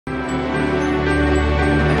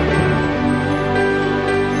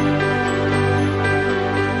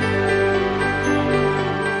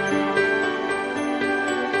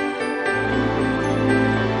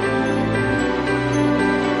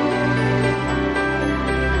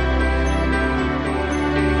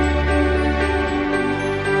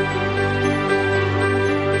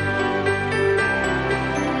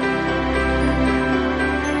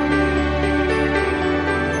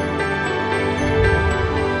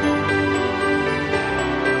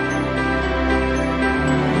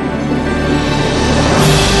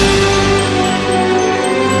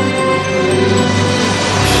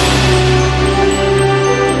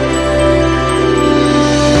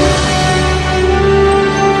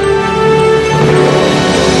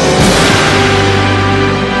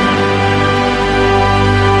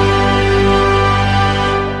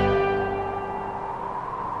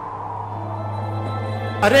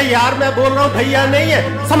अरे यार मैं बोल रहा हूँ भैया नहीं है,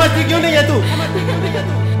 समझती क्यों नहीं है तू?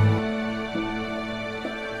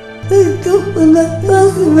 तो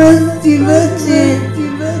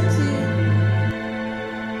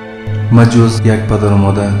مجوز یک پدر و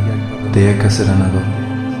مادر دیگه کسی را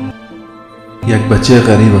ندارم. یک بچه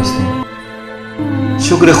غریب هستم.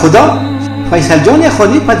 شکر خدا فیصل جان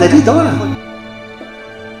خالی پدری دارد،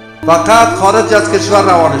 فقط خارج از کشور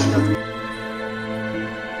روانه شد.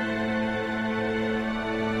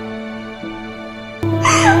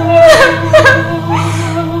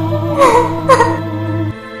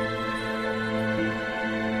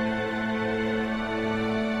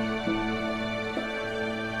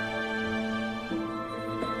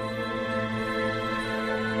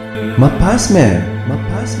 ما پس می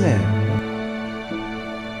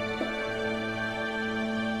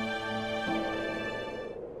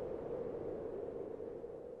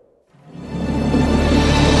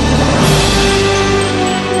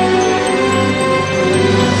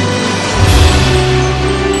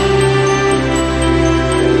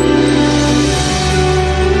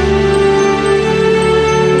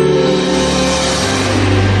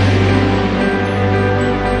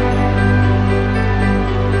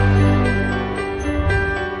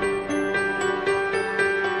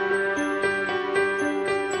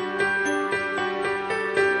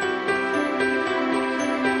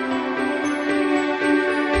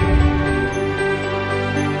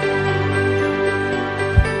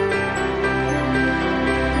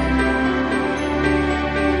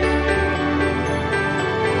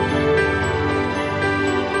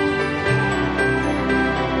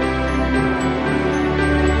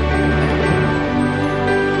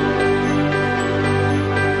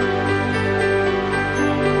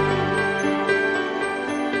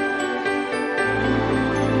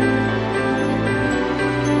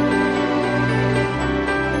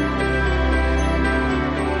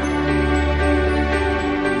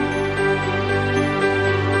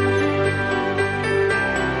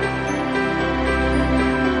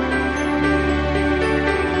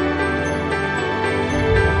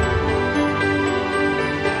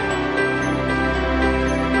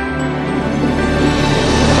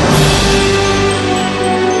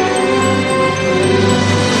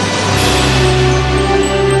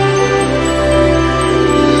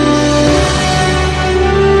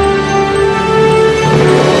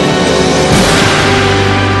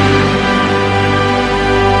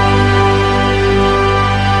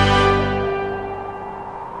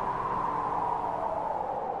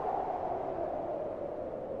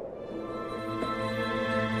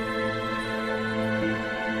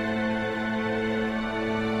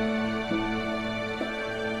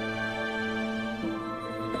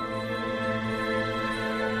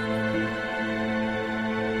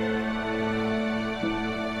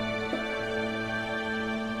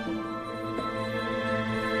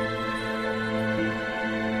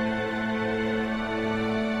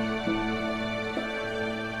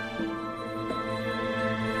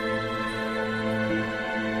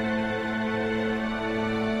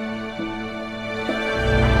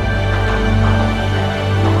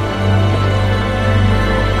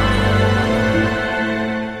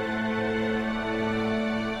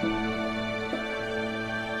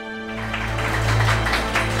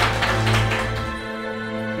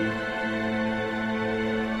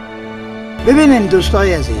ببینین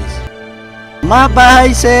دوستای عزیز، ما به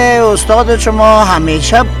حیث استاد شما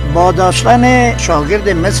همیشه با داشتن شاگرد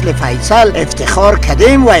مثل فیصل افتخار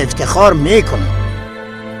کردیم و افتخار میکنیم.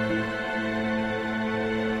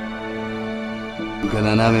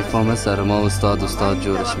 گلنه میفهمه سر ما استاد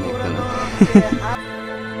جورش میکنه.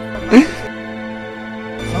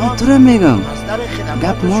 تو رو میگم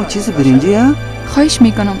گپ ما چیز برینجی ها؟ خواهش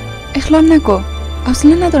میکنم اخلال نکو،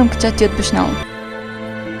 اصلا ندارم که چتیت بشنوم.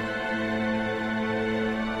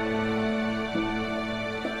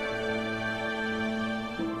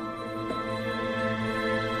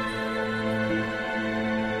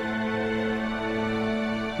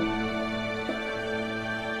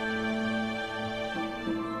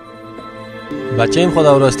 بچه این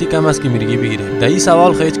خدا و راستی کم است که میرگی بگیره. در این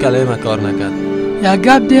سوال خیلی کلمه کار نکرد. یا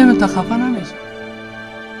گپ دیم تا خفه نمیشه.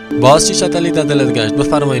 باز چی شتلی تا دلت گشت؟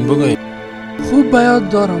 بفرمایین بگوین. خوب به یاد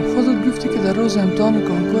دارم خودت گفتی که در روز امتحان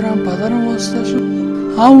کنکور هم پدرم واسطه شد،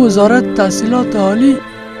 هم وزارت تحصیلات عالی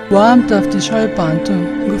و هم تفتیش های پانتون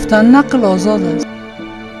گفتن نقل آزاد است.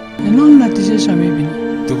 الان نتیجه شو میبینی.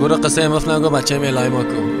 تو برو قصه مفت نگو بچه میلای ما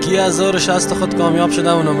کو. کی از زور شست خود کامیاب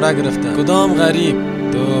شده و نمره گرفته؟ کدام غریب؟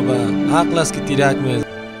 تو با عقل است که تیرک میزه.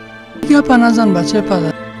 گپ نزن بچه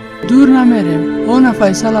پدر، دور نمیریم. اون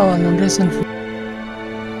فیصل اول نمره صنف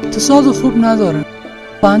تصادف خوب نداره.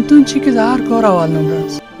 پانتون چی که در هر کار اول نمره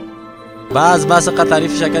است. بس قد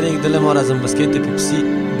تعریف شکر یک دل ما را از بسکیت پیپسی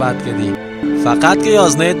بد کردیم. فقط که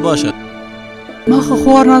یازنهت باشه. ما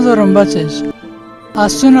خوار ندارم بچهش.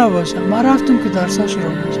 از تو نباشه. ما رفتم که درسا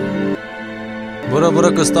شروع میشه.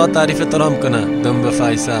 برو که استاد تعریف ترام کنه. دم به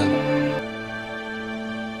فیصل.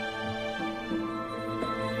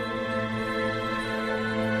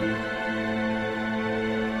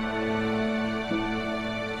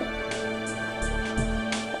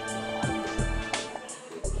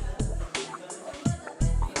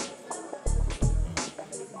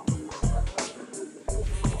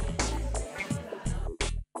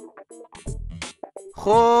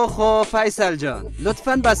 خو فیصل جان،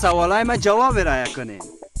 لطفاً به سوالای ما جواب رعایت کنین.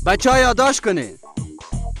 بچه ها یادداشت کنین.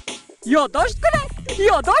 یادداشت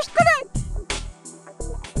کنین.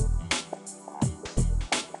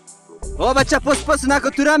 او بچه پس نکو،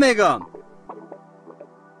 تو را میگم.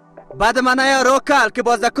 بعد من ایا رو کل که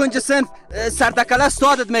باز در کنج صنف سردکله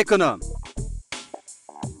استادت میکنم.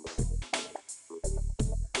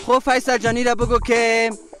 خب فیصل جانی را بگو که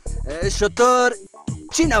شطور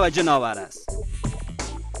چی نوع جناور است؟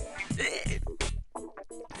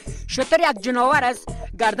 شتر یک جناور است،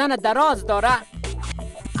 گردن دراز داره،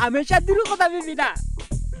 همیشه دور خدا میبینه.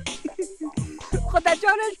 خدا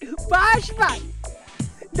جانش پشمه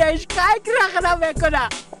دشکک رخنه میکنه.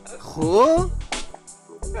 خب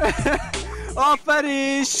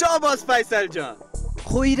آفرین، شاباس فیصل جان.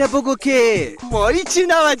 خویی را بگو که مایی چی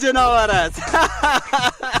نوع جناور است؟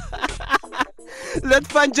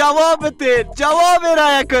 لطفاً جواب بتین، جواب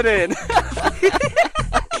رایه کنین.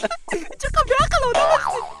 چقدر بیاقل آدم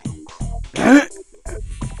هستی.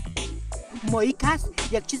 مایی کس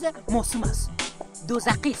یک چیز موسوم است،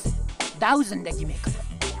 دوزخی است، دو زندگی میکنه،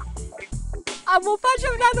 اما پشم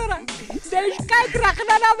نداره، دشکک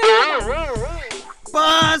رخنه نمیکنه.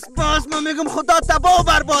 باز من میگم خدا تباه و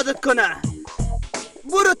بربادت کنه.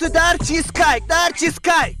 برو تو در چیز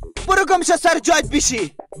کیک برو گمشه سر جایت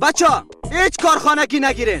بشی. بچه ها هیچ کارخانگی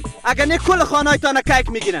نگیرین، اگر نه کل خانه تانه کیک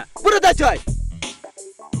میگیرن. برو در جای.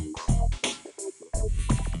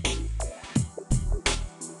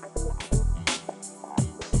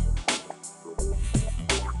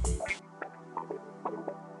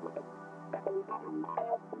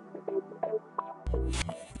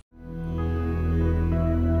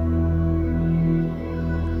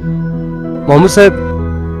 مامور صاحب،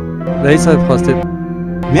 رئیس صاحب خواسته.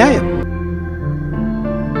 میایم.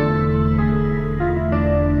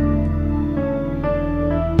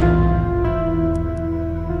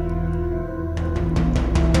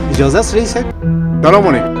 اجازه است رئیس صاحب؟ سلام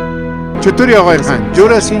علیکم. چطوری آقای خان؟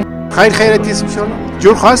 جور هستین؟ خیرتی است انشاءالله.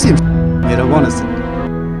 جور خواستیم. مهربان هستید.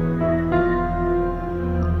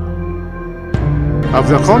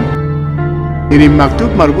 افضل خان، این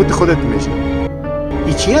مکتوب مربوط خودت میشه.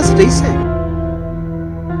 ای چی است رئیس صاحب؟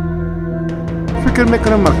 فکر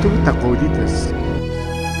میکنم مکتوب تقاعدیت است.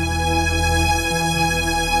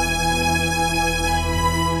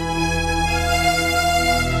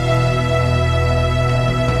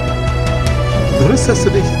 درست است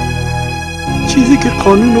رئیس. چیزی که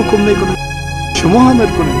قانون حکم میکنه شما هم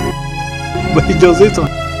کنید با اجازه تان.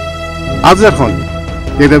 افضل خان،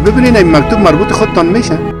 یک دفعه ببینین این مکتوب مربوط خودتان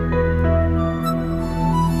میشه.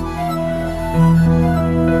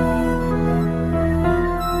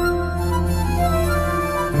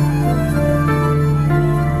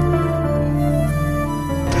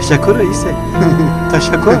 تشکر رئیس.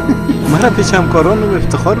 تشکر. مرا پیش همکارانم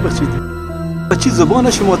افتخار بخشید. با چی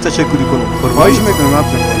زبان شما تشکری کنم؟ خواهش میکنم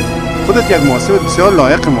افضل خان. خودت یک محاسب بسیار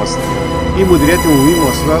لایق ماست. این مدیریت عمومی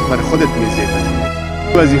محاسبه برای خودت میزیبه.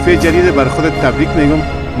 وظیفه جدید برای خودت تبریک میگم.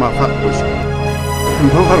 موفق باش.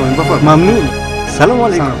 بفرمایید. ممنون. سلام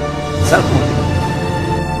علیکم. سلام علیکم.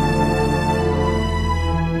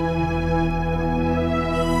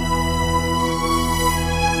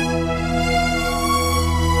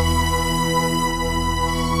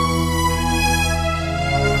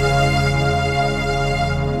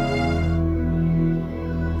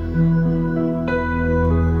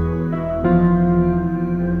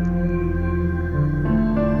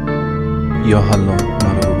 یا حالا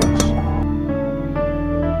مرا رو بخش.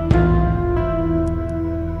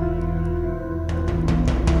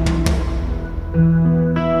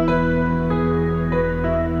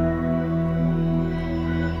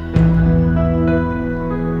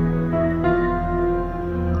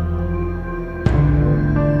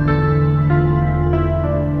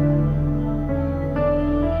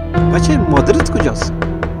 بچه مادرت کجاست؟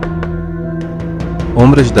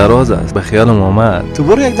 عمرش دراز است، به خیالم آمد. تو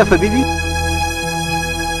برو یک دفعه ببین.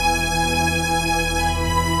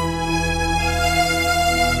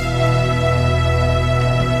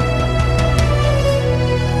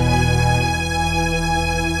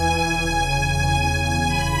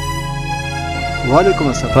 و علیکم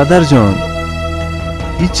السلام. پدر جان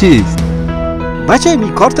این چیست؟ بچه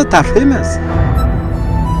می کارت تفهیم است.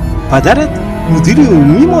 پدرت مدیر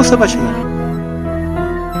عمومی محاسبه شده.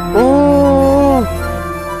 اوه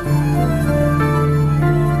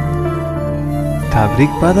تبریک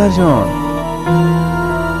پدر جان.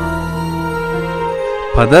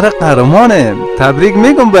 پدر قهرمانه. تبریک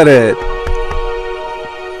میگم برات.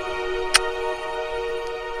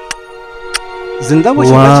 زنده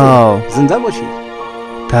باشی بچه. زنده باشی.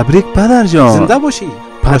 تبریک پدر جان. زنده باشی.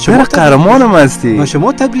 پدر قهرمانم هستی. با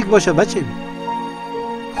شما تبریک باشه بچه.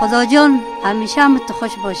 خدا جان همیشه هم تو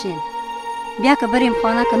خوش باشین. بیا که بریم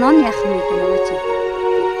خانه که نان یخ میکنه بچه.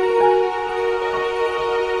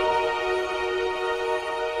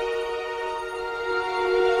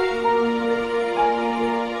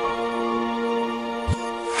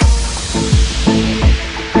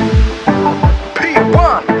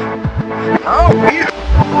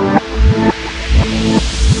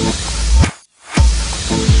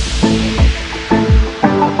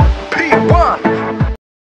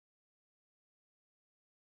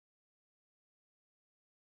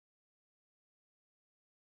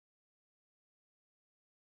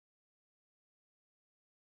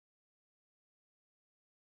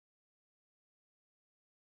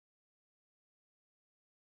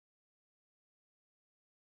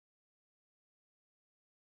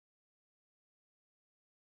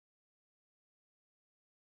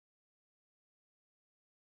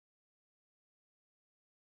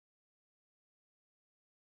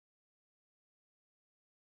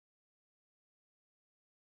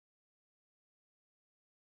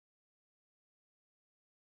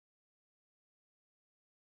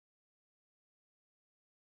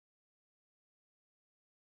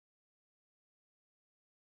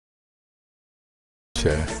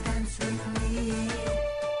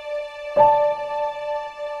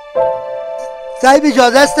 صاحب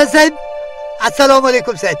اجازه است صاحب. السلام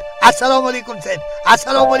علیکم صاحب. السلام علیکم صاحب.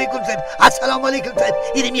 السلام علیکم صاحب. السلام علیکم صاحب.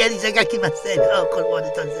 این میادی زگه کی من صاحب.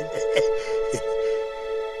 قربانتان صاحب.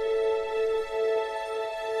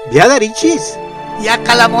 بیادر این چیست؟ یک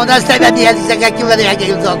قلمانه است صاحب. میادی زگه کی برای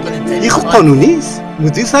اگه امضا کنید صاحب. این خود قانونی است.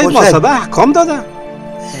 مدیر صاحب محاسبه احکام داده.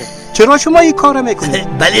 چرا شما این کار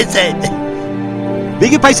میکنید؟ بله صاحب.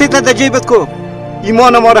 بگی پیسه در جیبت کو.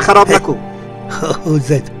 ایمان ما رو خراب نکو.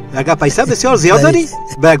 صاحب اگر پیسه بسیار زیاد داری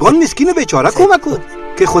به یگان مسکین بیچاره کمک کن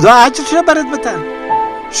که خدا اجرش را برات بده.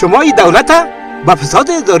 شما این دولت با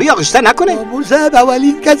فساد اداری آغشته نکنه. مامور صاحب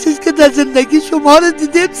اولین کسی است که در زندگی شما رو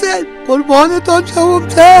دیدم صاحب. قربانتان شوم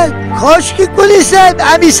صاحب. کاش که کلی صاحب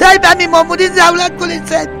امی صاحب امی ماموری دولت کلی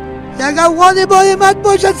صاحب. یک افغان با همت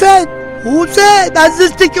باشه صاحب. او صاحب از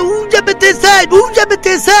دسته که اونجا بده صاحب. اونجا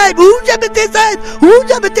بده صاحب. اونجا بده صاحب.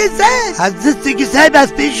 اونجا بده صاحب. از دسته که صاحب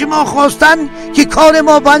از پیش ما خواستن که کار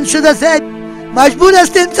ما بند شده صاحب. مجبور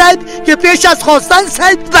هستیم صاحب که پیش از خواستن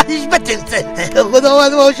صاحب بهش بتیم صاحب.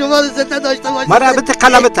 خداوند با شما رو زنده داشته باشه. مرا بده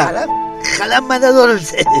قلمت. قلم من ندارم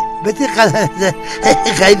صاحب. بده قلم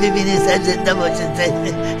خیلی ببینید صاحب زنده باشید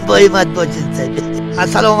صاحب. با همت باشید صاحب.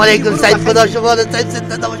 السلام علیکم صاحب. خدا شما رو صاحب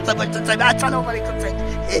زنده داشته باشه صاحب. السلام علیکم صاحب.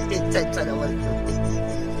 السلام علیکم.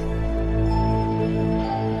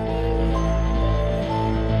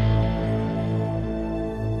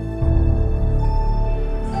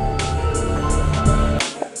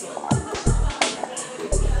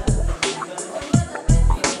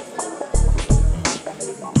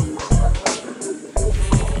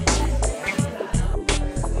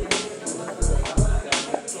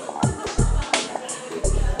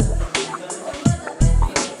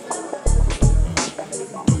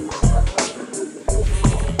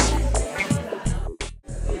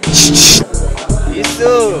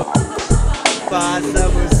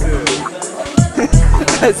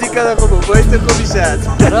 ازی کنه خوب باید خوبی شد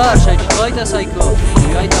را شکل باید سایکو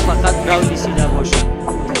بیایید فقط گولی سیده باشه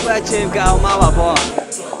تو بچه ایم که اومه و با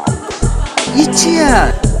این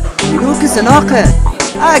چیه؟ اینو که زناقه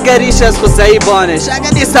اگر ایش از خود صحیح بانش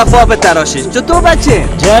اگر این صفا بتراشش چطور بچه؟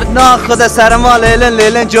 جرد نه خود سر ما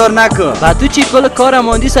لیلن جور نکن و تو چی کل کار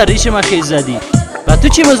ماندی سر ریش ما خیز زدی و تو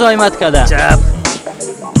چی مزاحمت کرده؟ چپ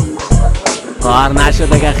کار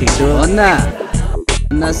نشده که خیتو؟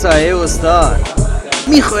 نه سایه استاد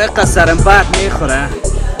میخواه قصرم بعد میخوره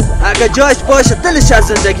اگه جایش باشه دلش از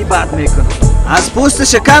زندگی بعد میکنه از پوست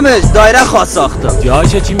شکمش دایره خواهد ساخته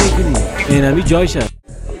جایش چی میکنی؟ اینمی جایش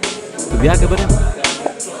تو بیا که بریم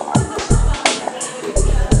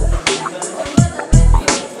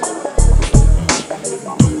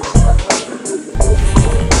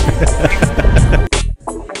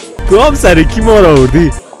تو هم سرکی ما را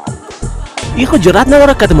آوردی این خود جرات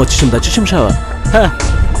نداره که ما چشم در چشم شوه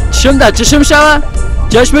چشم در چشم شوه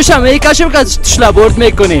چشمش همه کشم که تشلبورد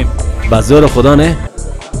میکنیم. بزار خدا نه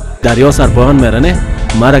دریا سرپایان میره نه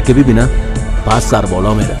مرا که ببینم پس سر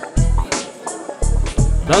بالا میره.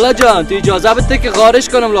 لالا جان تو اجازه بده که غارش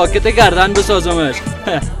کنم لاکت گردن بسازمش.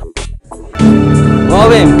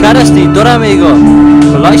 بابیم کرستی تو را میگو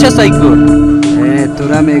کلایش سایکو تو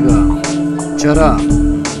را میگو چرا؟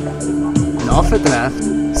 نافت رفت؟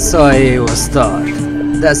 سایه استاد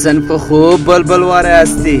در صنف خوب بلبلواره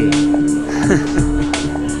هستی.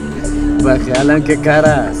 و خیالم که کار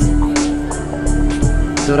است.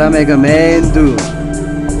 تو را میگو میندو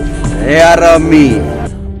ای آرامی.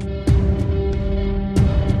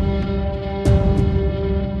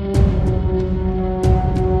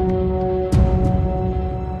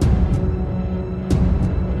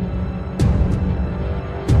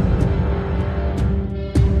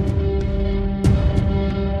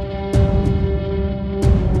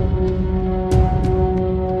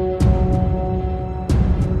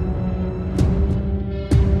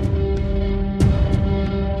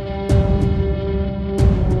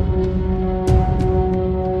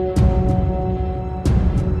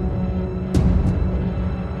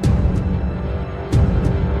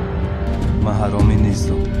 حرامی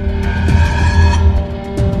نیستم.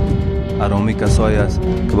 حرامی کسایی است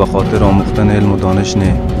که به خاطر آموختن علم و دانش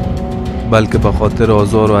نه، بلکه به خاطر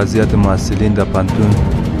آزار و اذیت محصلین در پانتون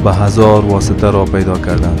به هزار واسطه را پیدا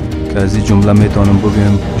کردند که از این جمله میتونم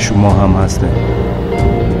بگویم شما هم هستین.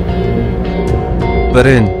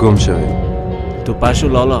 برین گم شوید. تو پاشو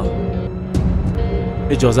لالا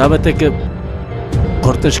اجازه بده که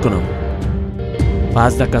قرتش کنم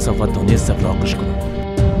بعد در کسافتانی استفراقش کنم.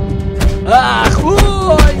 اخ وای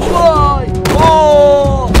وای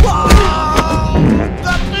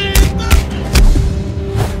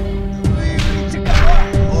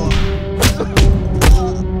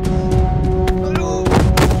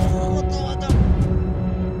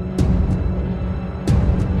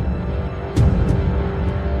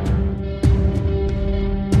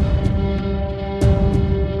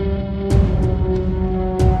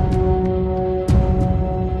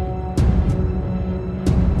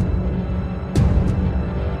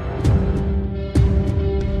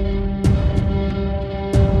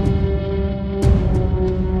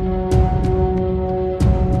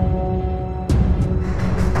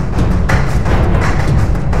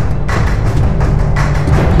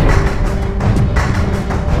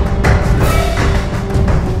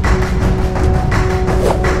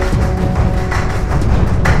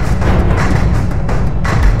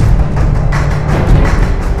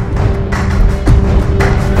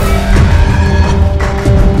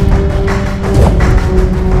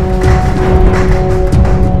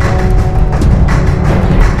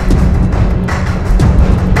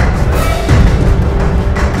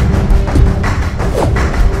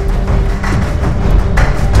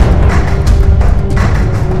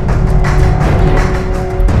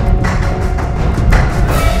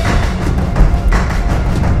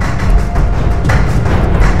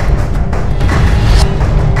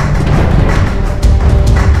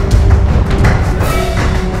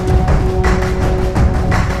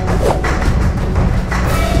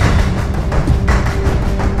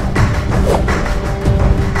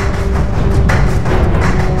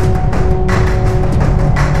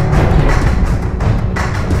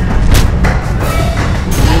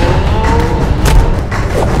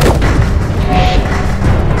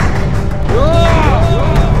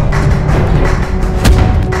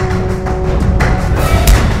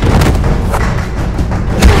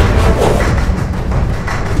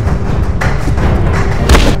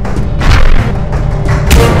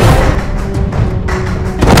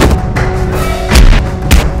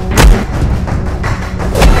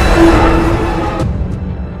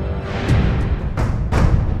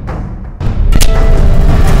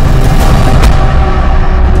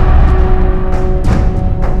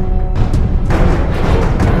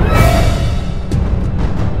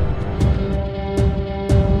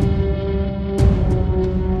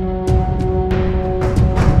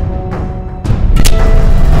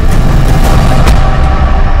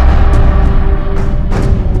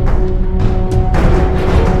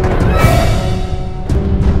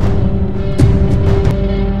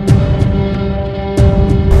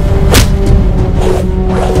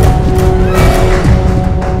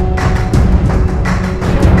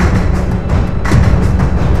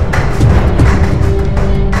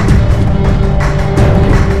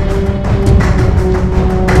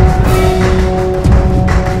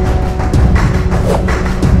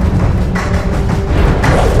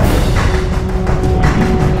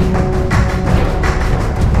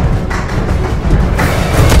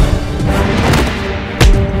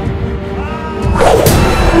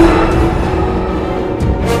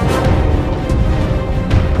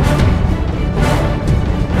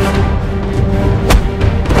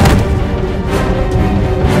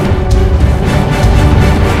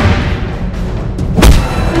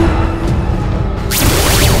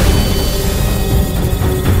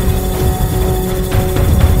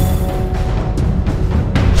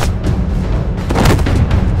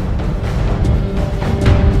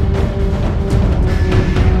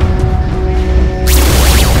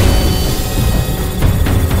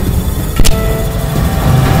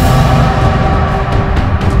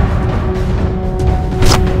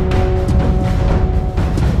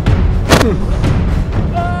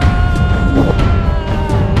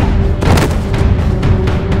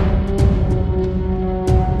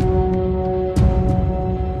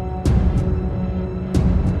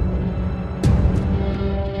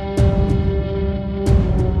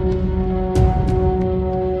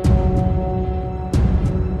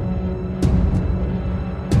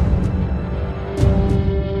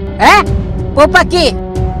پوپکی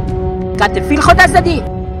کت فیل خود زدی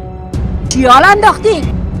چی حال انداختی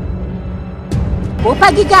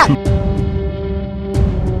پوپکی کت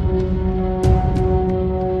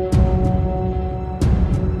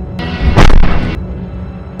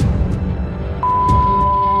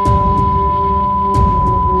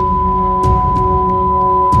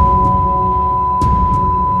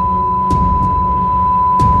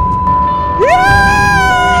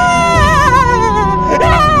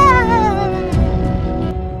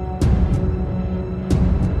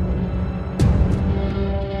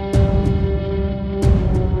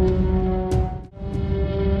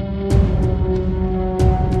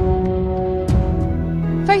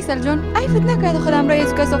فیصل جان ایفت نکرده خودم را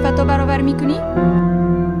از کثافت ها برابر میکنی؟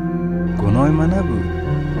 گناه من نبود،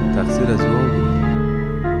 تقصیر از او بود.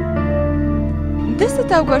 دست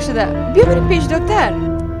توگار شده، بیا بریم پیش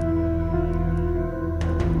دکتر.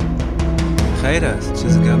 خیر است،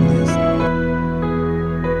 چیز گم نیست.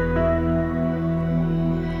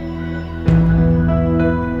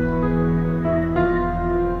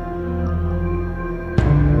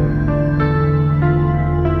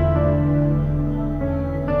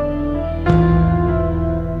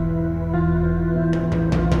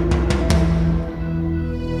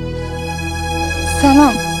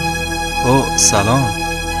 سلام. او سلام.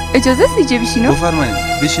 اجازه است اینجا بشینم؟ بفرمایید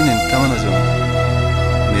بشینین تمنا جان.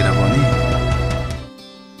 مهربانی.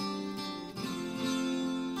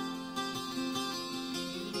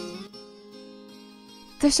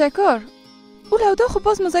 تشکر. او لودا خب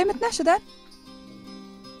باز مزاحمت نشدن؟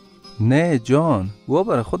 نه جان، او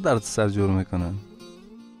برای خود درد سر جور میکنن.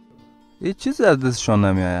 هیچ چیزی از دستشان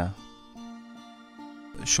نمیآید.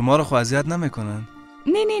 شما رو خو اذیت نمیکنن؟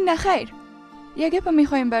 نه خیر. یک گپ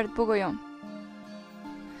میخوایم برات بگویم،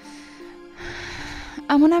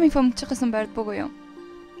 اما نمیفهم چه قسم برات بگویم.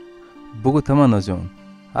 بگو تمنا جان،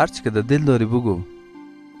 هر چی که در دل داری بگو.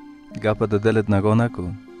 گپ در دلت نگاه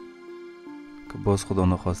نکن که باز خدا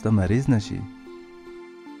نخواسته مریض نشی.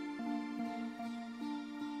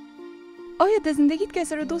 آیا در زندگیت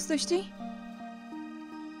کسی رو دوست داشتی؟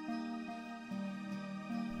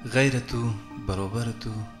 غیر تو برابر تو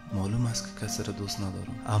معلوم است که کسی را دوست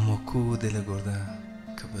ندارم، اما کو دل گرده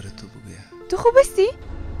که بر تو بگویه. تو خوب هستی؟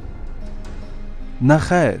 نه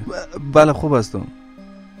خیر، بله خوب هستم.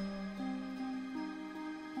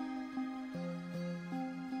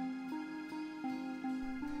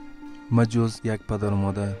 من جز یک پدر و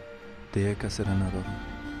مادر دیگه کسی را ندارم.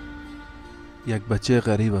 یک بچه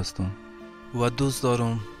غریب هستم و دوست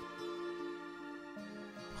دارم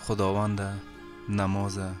خداوند،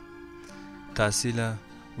 نماز، تحصیل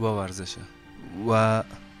و ورزش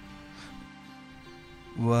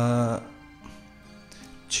و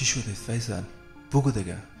چی شده فیصل؟ بگو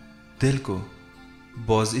دیگه، دل کو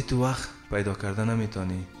باز ای تو وقت پیدا کرده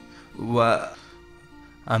نمیتانی و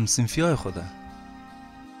همسنفی های خوده.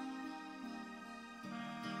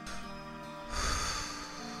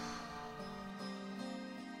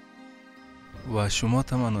 و شما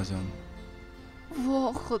تمنا جان؟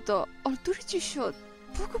 وا خدا، آلتوری چی شد؟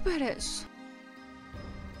 بگو برش.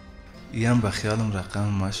 این به خیالم رقم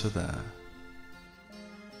ما شده.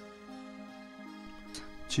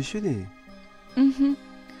 چی شدی؟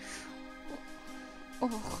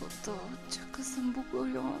 اوه خدا، چه قسم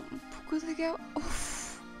بگویم؟ بگو دیگه.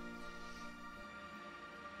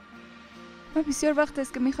 من بسیار وقت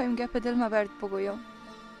است که میخوایم گپ دل ما برات بگویم،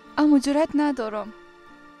 اما جرأت ندارم.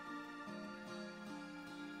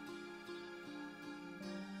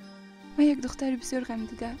 من یک دختر بسیار غم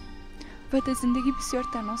دیده و در زندگی بسیار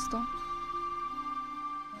تنهاستم.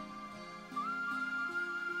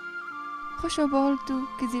 خوشا به حال تو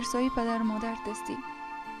که زیر سایه پدر و مادر هستی.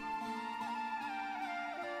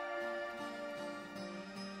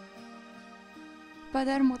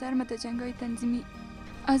 پدر و مادر ما در جنگ‌های تنظیمی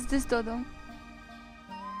از دست دادم،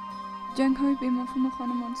 جنگ‌های بی مفهوم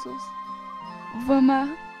خانمانسوز و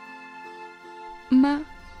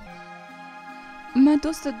من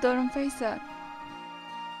دوستت دارم فیصل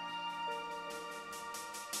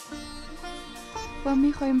و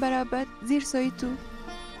میخوایم برای ابد زیر سایه تو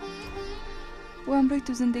و همراه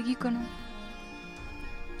تو زندگی کنم.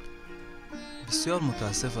 بسیار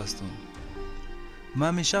متاسف هستم. من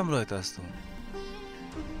همیشه همراهت هستم.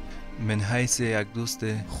 من حیث یک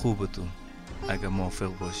دوست خوب تو اگر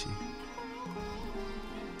موافق باشی.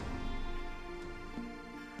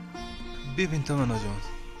 ببین تمنا جان،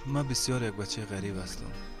 من بسیار یک بچه غریب هستم.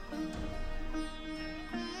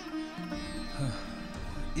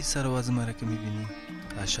 این سر و وضع مرا که میبینی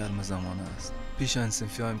از شرم زمانه است. پیش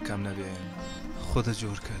انصنفی هایم کم نبیایم. خود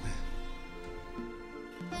جور کرده.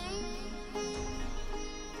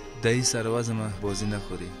 در این سر و وضع من بازی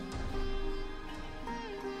نخوری.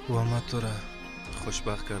 و ما تو را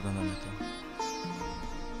خوشبخت کردن نمیتونم.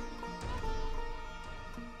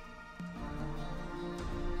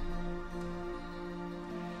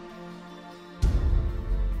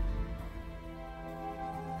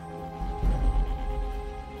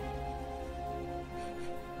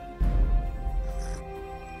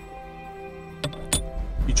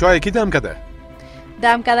 ای چای کی دم کده؟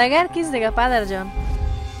 دم کدگر کیست دیگه پدر جان؟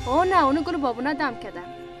 او نه اونو گلو بابونا دم کده.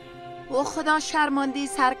 او خدا شرمنده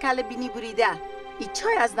سرکل بینی بریده. این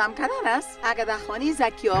چای از دم کدن است؟ اگه در خانه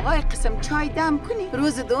زکی آقای قسم چای دم کنی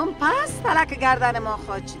روز دوم پس تلک گردن ما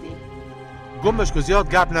خواهد شدی. گمش که زیاد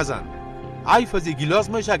گپ نزن. ای فزی گیلاس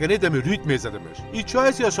مش اگه نیدم رویت میزدمش. این چای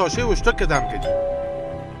است یا شاشه و شتک دم کنی؟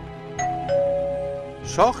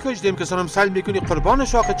 شاخ کش دیم که سنم سل میکنی قربان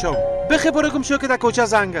شاخ چاو. بخی برگم شو که در کوچه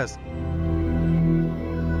زنگ است.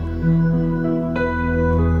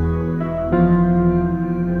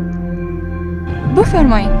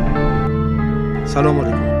 بفرمایید. سلام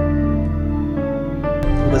علیکم.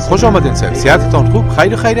 خوش آمدین سر. صحتتان خوب؟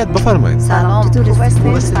 خیر خیریت بفرمایید. سلام. چطور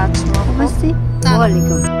هستی؟ خوب هستی؟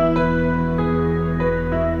 علیکم.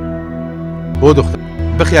 او دختر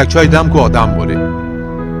بخی یک چای دم کو آدم بولی.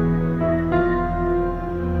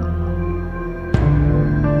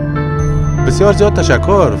 بسیار زیاد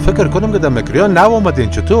تشکر. فکر کنم که در مکریان نو آمدین.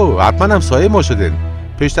 چطور؟ حتما هم سایه ما شدین.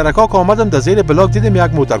 پیشترکا که آمدم در زیر بلاک دیدم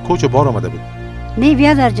یک موتر کوچ بار آمده بود. نه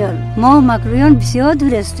بیادر جان، ما و مکرویان بسیار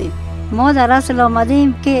دور هستیم. ما در اصل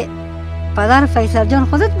آمدیم که پدر فیصل جان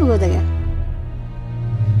خودت بگو دیگه.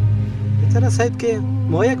 بهتر است که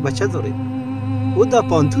ما یک بچه داریم. او در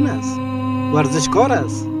پانتون است. ورزشکار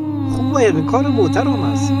است. خوب و یک کار محترم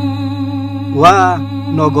است. و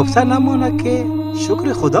ناگفته نمانه که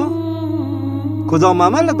شکر خدا کدام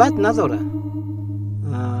عمل بد نداره.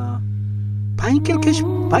 5 کلکش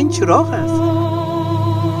 5 چراغ است.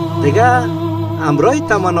 دیگه امرای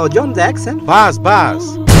تمنا جان ده اکسن.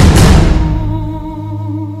 بس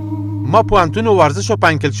ما پوانتون و ورزش و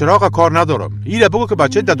 5 کل چراغ کار ندارم. ایره بگو که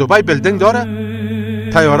بچه در دبی بلدنگ داره.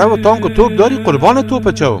 تیاره و تانک و توپ داری. قربان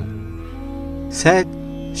توپ چاوم. سید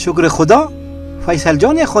شکر خدا فیصل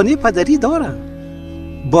جان یک خانه پدری داره.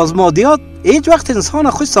 باز مادیات هیچ وقت انسان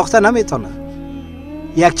خوش ساخته نمیتونه.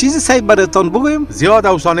 یک چیزی سید براتان بگویم. زیاد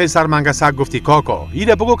اوسانه سرمنگه سگ گفتی کاکا.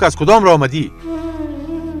 ایره بگو که از کدام را آمدی.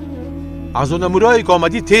 از اون امورایی که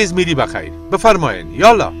آمدی تیز میری بخیر. بفرماین.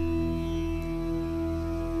 یالا.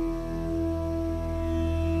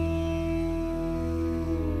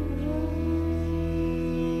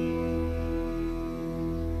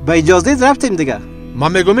 با اجازه رفتیم دیگه.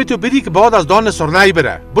 من میگم تو بری که بعد از دان سرنایی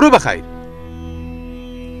بره. برو بخیر.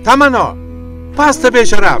 تمنا پس به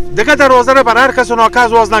شرف دیگه دروازه رو بر هر کس و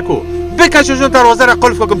ناکس واز نکو. بکشون دروازه رو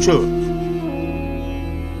قلف کم شو.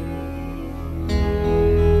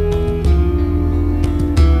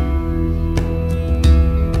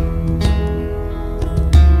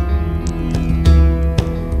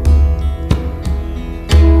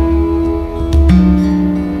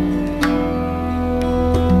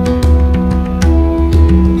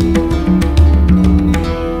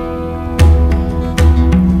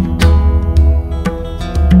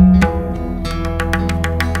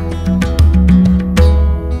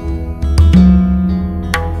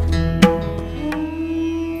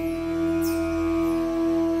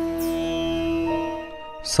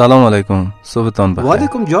 سلام علیکم. صبحتان بخیر. و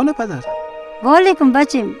علیکم جان پدر. و علیکم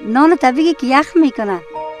بچیم. نان طبیعی که یخ میکنه.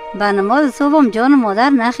 به نماز صبحم جان مادر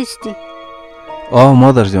نخشتی.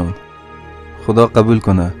 مادر جان خدا قبول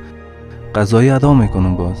کنه. قضایی ادا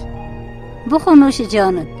میکنم باز. بخور نوش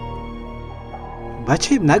جانت.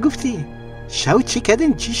 بچیم نگفتی شو چی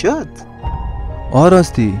کردین؟ چی شد؟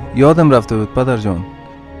 راستی یادم رفته بود پدر جان.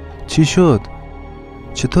 چی شد؟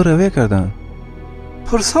 چطور رویه کردن؟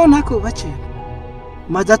 پرسا نکو بچه.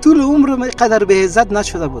 ما در طول عمرم قدر به عزت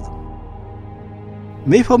نشده بودم.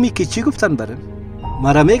 میفهمی که چی گفتن برم؟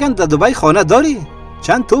 مرا میگن در دبی خانه داری؟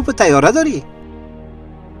 چند توپ تیاره داری؟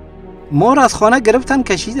 ما را از خانه گرفتن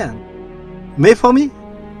کشیدن. میفهمی؟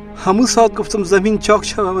 همون ساعت گفتم زمین چاک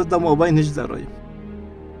شوم و دم آبینش درایم.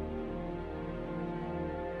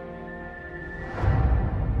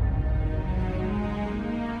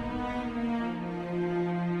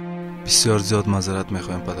 بسیار زیاد معذرت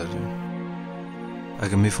میخوایم پدر جان.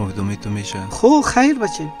 اگه میفهمیدم تو میشه. خیر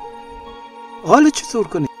بچه. حال چطور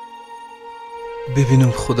کنی؟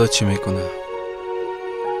 ببینم خدا چی میکنه.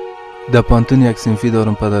 در پانتون یک صنفی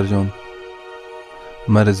دارم پدر جان.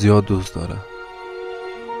 مرا زیاد دوست داره.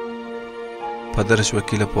 پدرش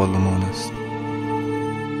وکیل پارلمان است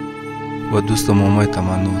و دوست مامای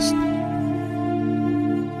تمنا است.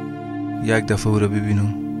 یک دفعه او را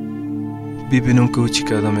ببینم که او چی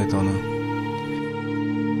کرده میتونه.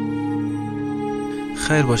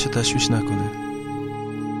 خیر باشه تشویش نکنه.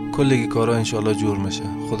 کلگی کارا انشالله جور میشه.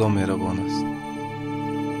 خدا مهربان است.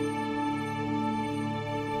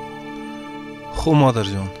 خب مادر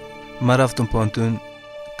جان، من رفتم پانتون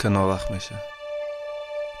که ناوقت میشه.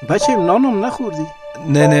 بچه نانم نخوردی؟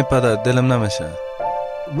 نه پدر، دلم نمیشه.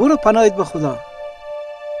 برو پناهید به خدا.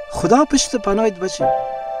 خدا پشت پناهید بچه.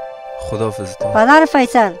 خداحافظ تو. پدر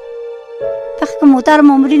فیصل، فکر که موتر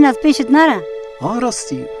مامورین از پیشت نره.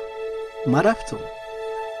 راستی من رفتم.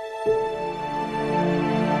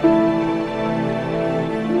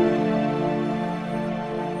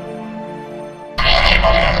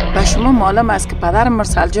 به شما معلوم است که پدر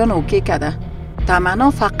مرسل جان اوکی کرده.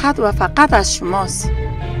 تمنا فقط و فقط از شماست.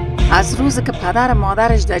 از روزی که پدر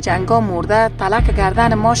مادرش در جنگا مرده تلک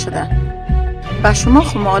گردن ما شده. به شما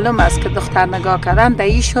خو معلوم است که دختر نگاه کردن در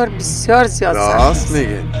این شهر بسیار زیاد سخت است. راست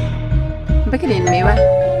میگه. بگیرین میوه.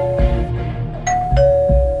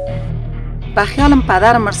 به خیالم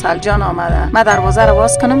پدر مرسل جان آمده. من دروازه رو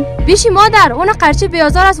باز کنم؟ بیشی مادر، اون قرچه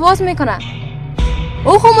بیازار است واز میکنه.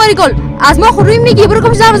 او خماری گل، از ما خو روی میگی، برو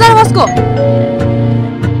کمش دروازه رو باز کن.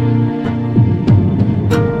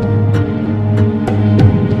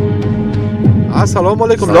 السلام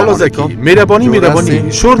علیکم لالا زکی.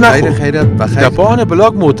 مهربانی شور نکن. خیرت بخیر. دپان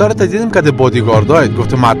بلاک موتر تا دیدم که بادیگاردایت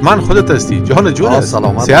گفتم حتما خودت هستی. جان جور است.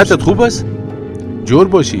 صحتت خوب است؟ جور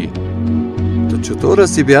باشی. تو چطور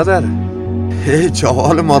هستی بیادر؟ هیچ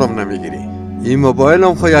حال ما رو نمیگیری. این موبایل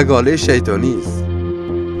هم خو یک آله شیطانی است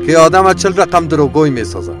که آدم 40 رقم دروغگوی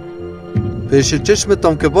میسازه. پیش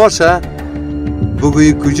چشمتم که باشه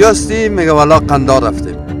بگویی کجاستی میگه والا قندار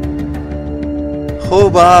رفتیم.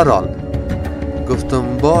 خوب به هر حال گفتم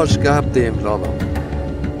باش گپ دیم لالا.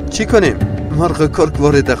 چی کنیم؟ مرغ کرک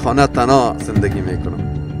وارد خانه تنها زندگی میکنم.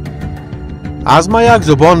 از ما یک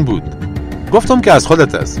زبان بود. گفتم که از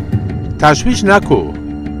خودت است. تشویش نکو.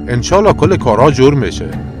 انشالله کل کارها جور میشه.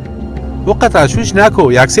 وقت تشویش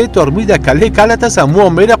نکو. یک سه ترمی در کله کلت است. امو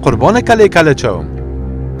میره قربان کله کله چم.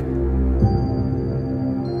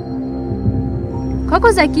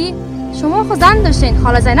 کاکو زکی، شما خود زن داشتین.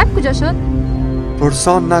 خاله زینب کجا شد؟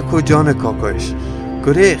 پرسان نکو جان کاکایش.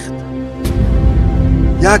 گریخت.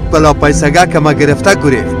 یک بلا پیسگه که ما گرفته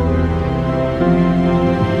گریخت.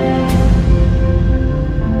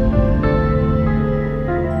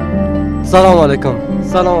 سلام علیکم.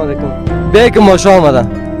 بیا که ماشا آمده.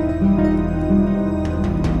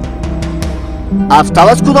 هفته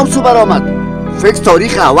از کدام سو برآمد؟ فکر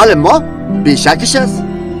تاریخ اول ما بیشکش است.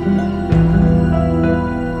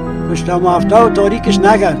 پشتم هفته و تاریکش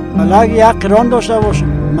نگرد. ولی اگه یک قران داشته باشم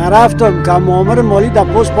من رفتم که معامر مالی در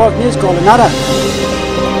پست پاک نیست کاله نره.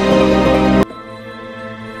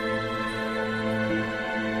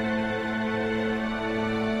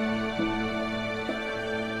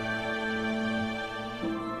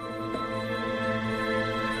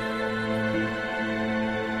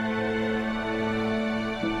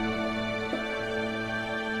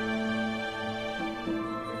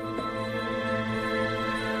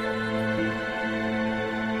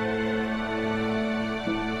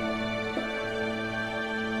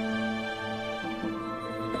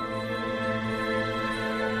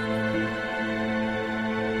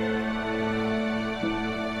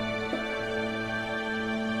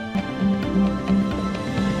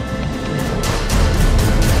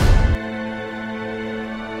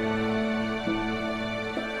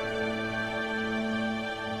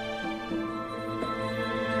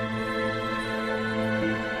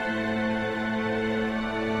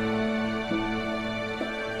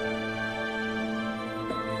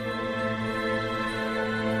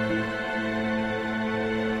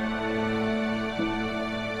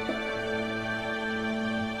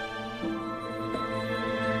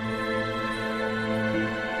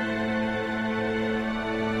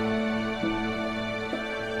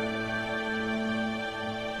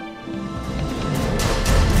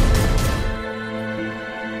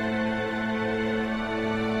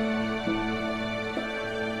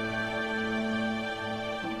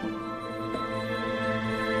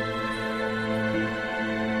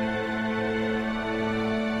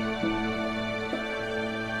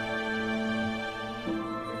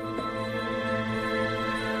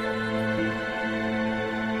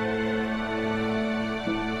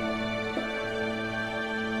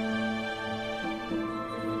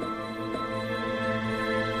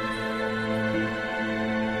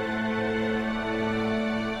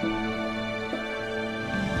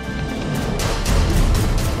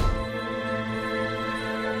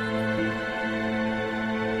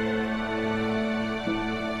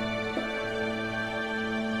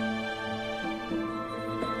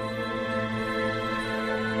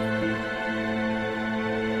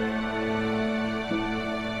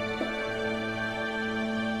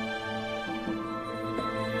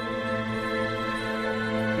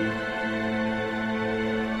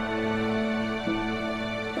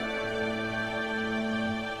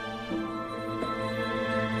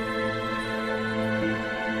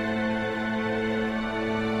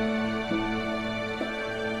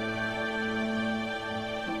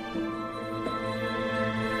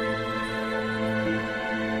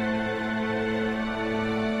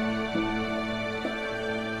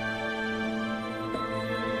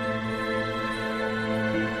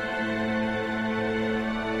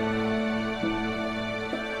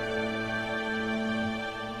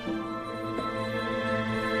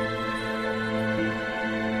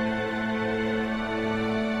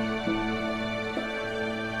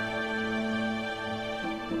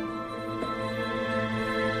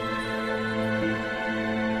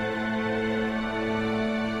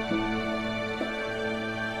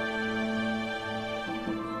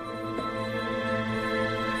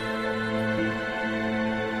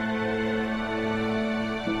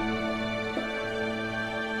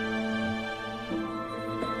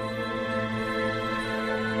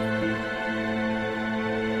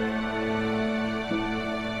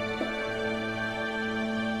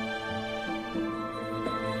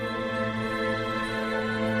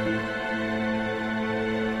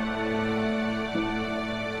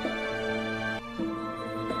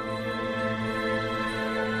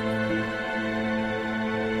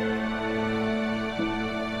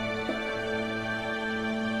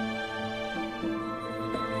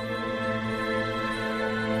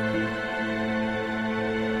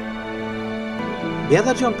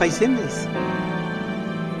 بیادر جان پیسه نیست.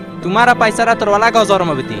 تو مرا پیسه را ترولک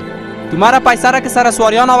آزارم بدی. تو مرا پیسه را که سر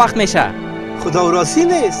سواریان وقت میشه. خدا و راستی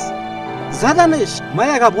نیست. زدنش. ما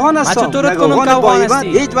یک افغان هستم. من چطورت کنم که افغان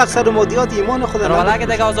هستی؟ هیچ وقت سر مادیات ایمان خدا ندارم.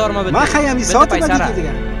 ترولک دیگه آزارم بدی. ما خیمی ساعت بدی دیگه.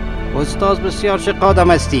 استاد بسیار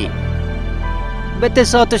شقادم هستی. بده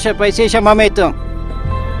ساعتش پیسه شما میتون.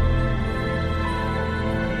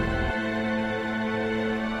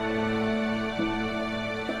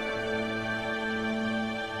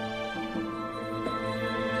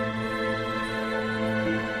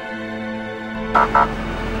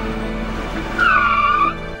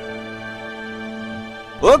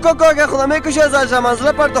 او کاکا که خدا میکشه از عجم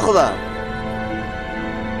منزله پرت خدا.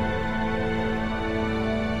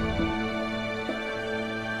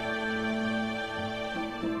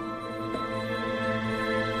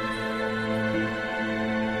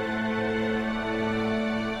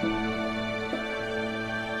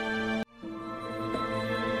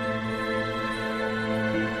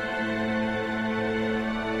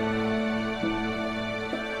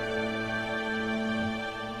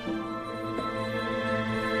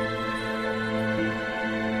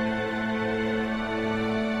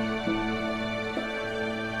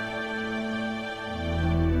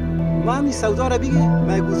 ما همین سودا را بگی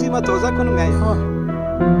مگوزی ما تازه کنم میایم.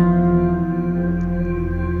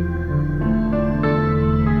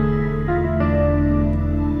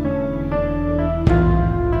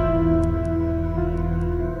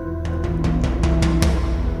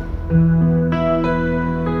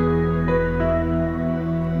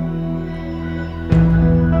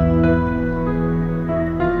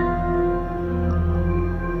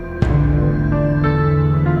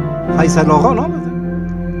 فیصل آقا نامده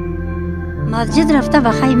مسجد رفته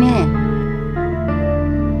و خیمه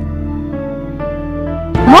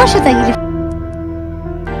ماشو تا گرفت.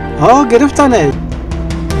 گرفتنه.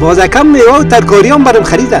 بازکم میوه و ترکاری هم برم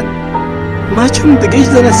خریدن. ما چون دگیش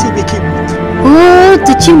در نصیبی کی بود.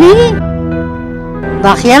 تو چی میگی؟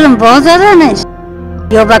 با خیالم باز دادنش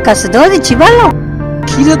یا با کس دادی چی بلا؟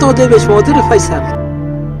 کی را داده بهش مادر فیصل؟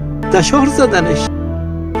 دشار زدنش.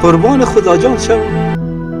 قربان خدا جان شو.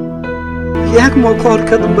 یک ما کار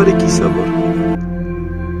کردم برای کیسه بار.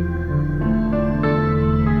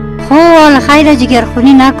 خوال خیر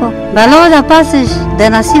جگرخونی نکن. بلا دا پسش در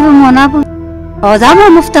نصیب ما نبود. آدم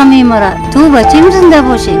هم مفتا میمره. تو بچیم زنده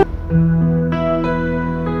باشی.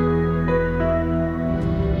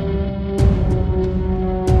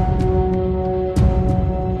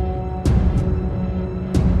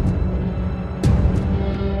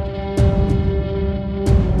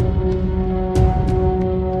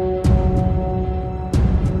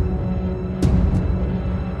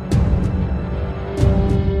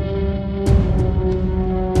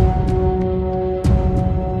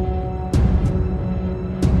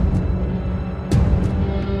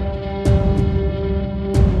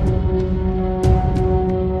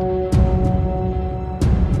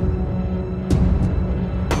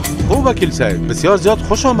 وکیل صاحب بسیار زیاد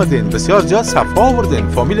خوش آمدین، بسیار زیاد صفا آوردین.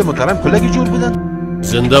 فامیل محترم کلگی جور بودن.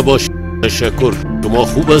 زنده باش. تشکر. شما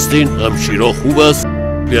خوب هستین، همشیرا خوب است،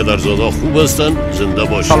 بیادرزادا خوب هستن. زنده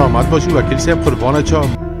باش. سلامت باشی وکیل صاحب. قربان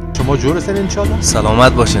شما جور هستین انشالله.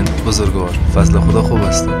 سلامت باشین بزرگوار. فضل خدا خوب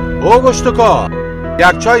است. او گشتکا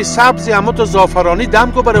یک چای سبزی همو تو زعفرانی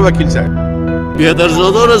دم کو برای وکیل صاحب.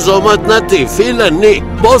 بیادرزادا را زامت نتی فعلا نه.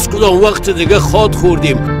 باز کدام وقت دیگه خواد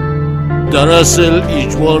خوردیم. در اصل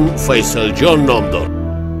ایجوان فیصل جان نام دار.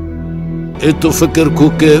 اتو فکر کو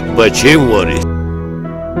که بچه مواری.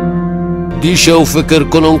 دیشو فکر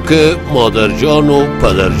کنم که مادر جان و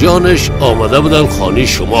پدر جانش آمده بودن خانه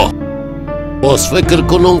شما. باز فکر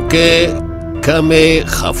کنم که کم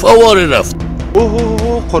خفه واره رفت.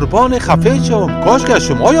 اوه قربان خفه چم. کاش که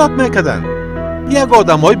شما یاد میکدن. یک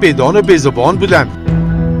آدم های بیدان و بیزبان بودن.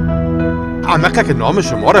 عمقه که نام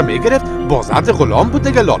شما را میگرفت بازد غلام بود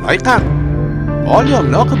دیگه لالای قن. حالی هم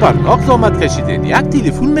ناق بر ناق زامت کشیدین. یک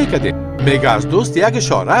تلفن میکدین میگه از دوست یک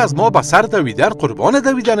اشاره از ما به سر دویدن قربان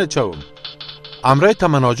دویدن چوم. امرای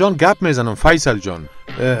تمنا جان گپ میزنم. فیصل جان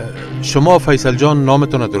شما فیصل جان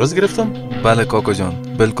نامتون درست گرفتم؟ بله کاکا جان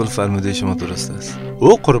بالکل فرموده شما درست است.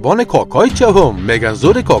 او قربان کاکای چهم. میگن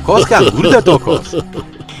زور کاکاست که انگور در تاکاست.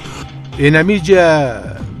 اینمی جا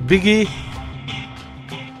بگی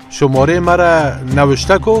شماره مرا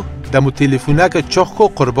نوشته کو دمو تلفونک چخ کو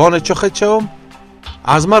قربان چخ چهم.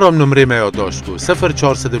 از مرام نمره ما یادداشت کو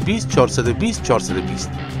 0420 420 420.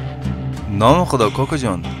 نام خدا کاکا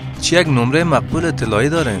جان چی یک نمره مقبول اطلاعی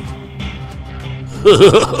دارین؟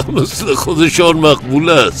 مثل خودشان مقبول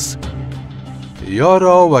است.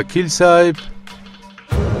 یارا وکیل صاحب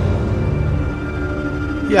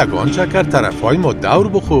یگان چکر طرفای ما دور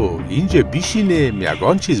بخو، اینجا بیشینیم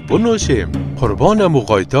یگان چیز بنوشیم. قربانم و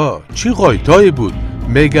غایتا، چی غایتایی بود؟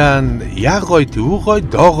 میگن یک غایتی او غایت،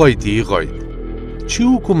 دا غایتی ای غایت. چی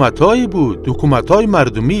حکومتایی بود؟ حکومتای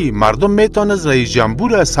مردمی، مردم میتونه از رئیس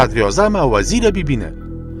جمهور، از صدر اعظم و وزیر ببینه.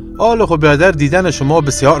 حال خب برادر دیدن شما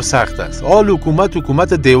بسیار سخت است. حال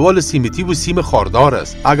حکومت دیوال سیمتی و سیم خاردار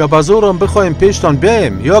است. اگه بازارم بخوایم پیشتان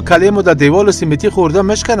بیایم یا کلمو در دیوال سیمتی خورده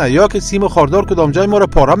مشکنه یا که سیم خاردار کدام جای ما را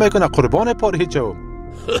پاره میکنه. قربان پاره چو.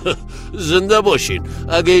 زنده باشین.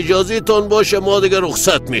 اگه اجازه تان باشه ما دیگه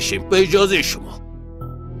رخصت میشیم. به اجازه شما.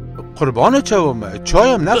 قربان چوم،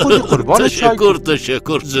 چایم نخوردی؟ قربان چای.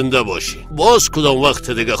 تشکر زنده باشین. باز کدام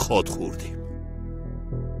وقت دیگه خود خوردیم.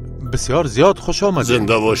 بسیار زیاد خوش آمدید.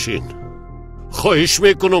 زنده باشین. خواهش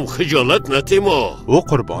میکنم خجالت نتیم ما. او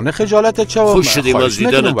قربان خجالت چوم. خوش شدیم از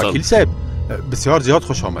دیدنتان. وکیل صاحب بسیار زیاد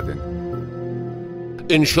خوش آمدین.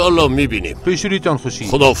 انشالله میبینیم. پیشوریتان خوشی.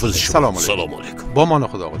 خداحافظ شما. سلام علیکم. با مان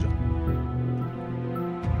خدا آقا جان.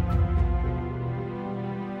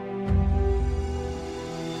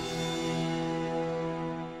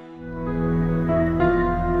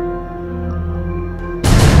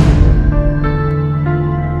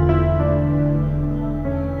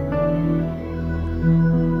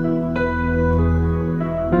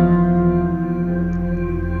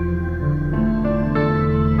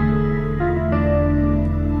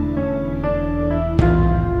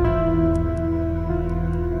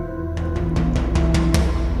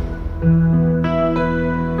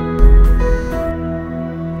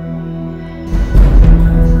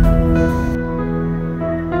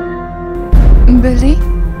 بلی؟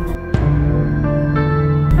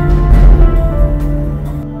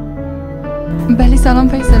 بلی سلام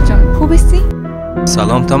فیصل جان، خوب هستی؟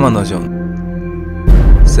 سلام تمنا جان،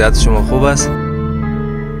 صحت شما خوب است؟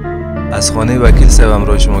 از خانه وکیل صاحب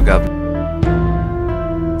همراه شما گپ.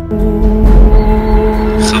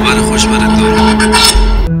 خبر خوش برات دارم.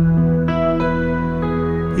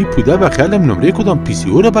 این پوده به خیالم نمره کدام پی سی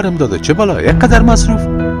او رو برم داده. چه بالا یک قدر مصروف؟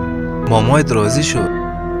 مامایت راضی شد.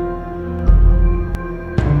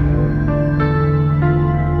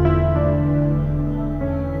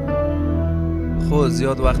 خود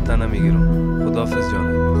زیاد وقت نمیگیرم. خداحافظ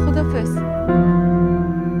جانم. خداحافظ.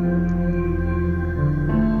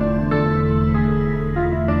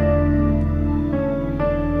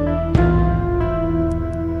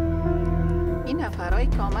 این نفرایی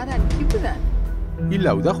که آمدن کی بودن؟ این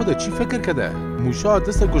لوده خدا چی فکر کرده؟ موشا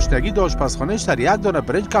دست گشنگی داشت پسخانه شریعت دانه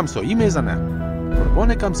برنج کمسایی میزنه.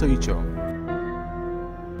 قربان کمسایی چه؟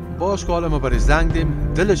 باش که حالا ما برای زنگ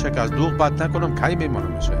دیم دلش که از دوغ بد نکنم کی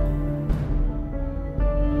میمانم میشه.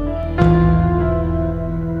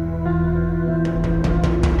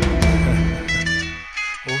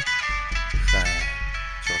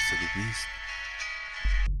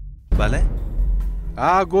 بله؟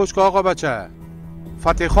 گوش که آقا بچه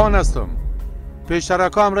فتح خان هستم.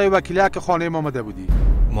 پیشترکا همراه وکیله که خانه ما آمده بودی.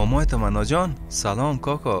 مامای تمنا جان سلام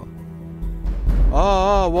کاکا.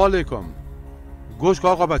 والیکم. گوش که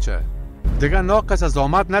آقا بچه دیگه ناقص از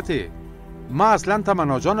آمد نتی. ما اصلا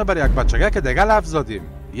تمنا جان بر یک بچگه که دیگه لفظ زدیم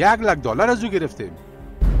 $1,00,000 از او گرفتیم.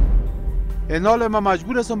 این حال ما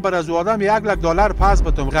مجبور هستم بر از او آدم $1,00,000 پس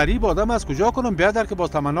بتم. غریب آدم از کجا کنم بیادر که باز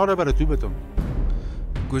تمنا رو بر تو بتم.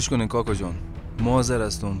 گوش کنین کاکا جان، ما حاضر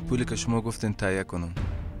هستم پولی که شما گفتین تهیه کنم،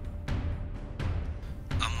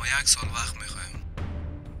 اما 1 سال وقت میخوایم.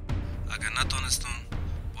 اگر نتونستم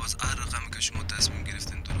باز هر رقمی که شما تصمیم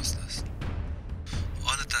گرفتین درست است.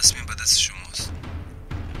 حال تصمیم به دست شماست.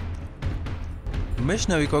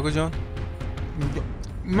 میشنوی کاکا جان؟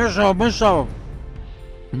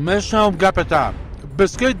 میشنوم گپتا.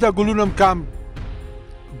 بسکیت در گلونم کم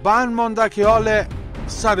بند مانده که حال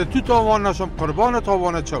سر تو تاوان نشم. قربان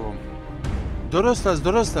تاوانت شوم. درست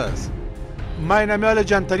است. من نمیال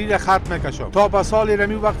جنتری را خط میکشم تا به سال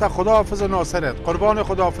رمی وقت. خدا حافظ ناصرت. قربان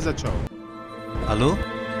خدا حافظت شوم. الو؟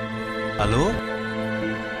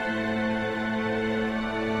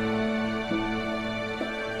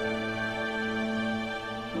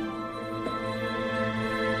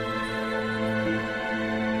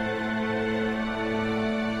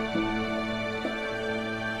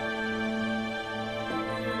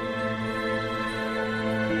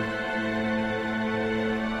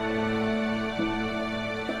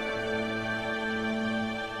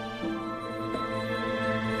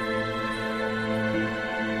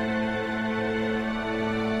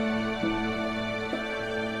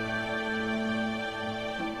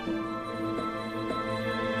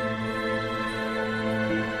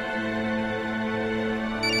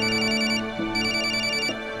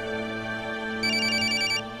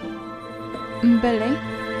 بله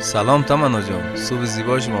سلام تمنا جان، صبح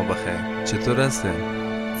زیبا شما بخیر. چطور هسته؟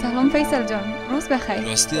 سلام فیصل جان، روز بخیر.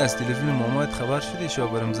 راستی از تلفن مامایت خبر شدی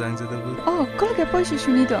شوهرم زنگ زده بود؟ کل گپایش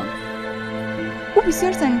شنیدم. او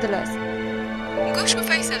بسیار سنگدل است. گوش کن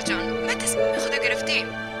فیصل جان، ما تصمیم خود گرفتیم.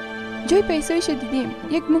 جای پیسایش دیدیم،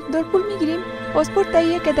 یک مقدار پول میگیریم، پاسپورت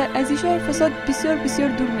تهیه کرده از این شهر فساد بسیار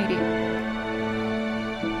دور میریم.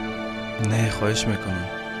 نه خواهش میکنم،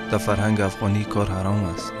 در فرهنگ افغانی کار حرام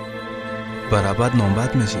است. برابر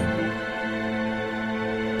نامبد میشیم.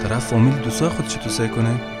 طرف فامیل دوستای خود چی توصیه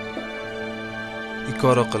کنه؟ این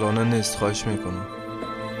کار عاقلانه نیست، خواهش میکنم.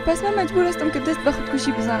 پس من مجبور هستم که دست به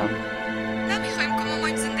خودکشی بزنم. نمیخوایم که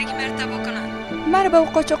مامایم زندگی مرتبا کنن. مرا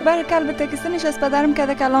به قاچاقبر کلب تکستنش از پدرم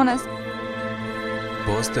کده کلان است.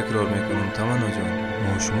 باز تکرار میکنم تمنا جان،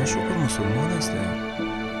 ما شما شکر مسلمان هستیم.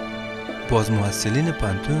 باز محصلین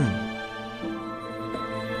پنتون،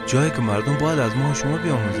 جایی که مردم باید از ما شما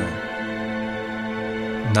بیاموزن،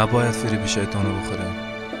 نباید فریب شیطانو بخوریم.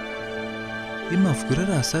 این مفکوره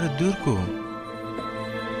را از سر دور کن.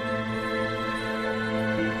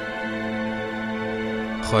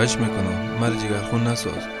 خواهش میکنم مرا جگرخون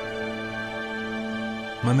نساز.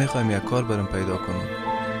 من میخوایم یک کار برام پیدا کنم.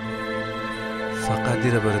 فقط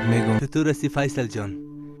دیره برات میگم. چطور هستی فیصل جان؟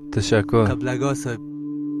 تشکر. قبلگاه صاحب،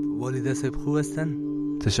 والده صاحب خوب هستن؟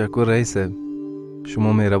 تشکر رئیس صاحب،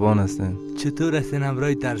 شما مهربان هستین. چطور هستین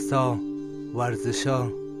امرای درسا، ورزشا؟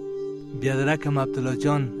 بیادرکم عبدالله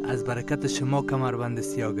جان از برکت شما کمربند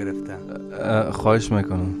سیاه گرفته. خواهش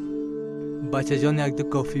میکنم. بچه جان یک دو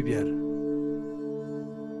کافی بیار.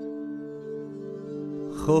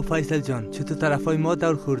 خب فیصل جان، چطور طرفای ما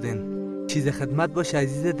دور خوردین؟ چیز خدمت باشه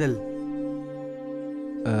عزیز دل.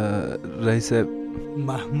 رئیس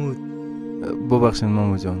محمود، ببخشید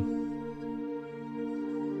ماما جان،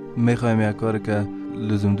 میخوایم یک کار که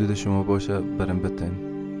لزوم دید شما باشه برام بتین.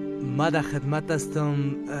 ما در خدمت هستم.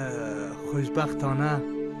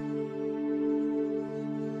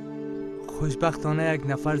 خوشبختانه یک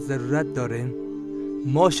نفر ضرورت داریم.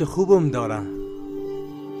 ماش خوبم داره.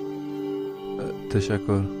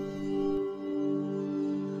 تشکر.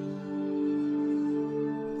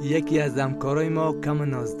 یکی از همکارای ما کم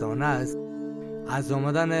نازدانه است. از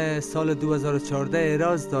آمدن سال 2014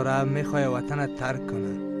 اعراض داره، میخواه وطن ترک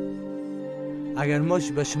کنه. اگر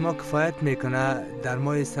ماش به شما کفایت میکنه در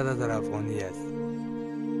ماه 100,000 افغانی است.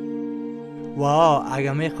 و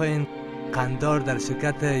اگر میخواین قندار در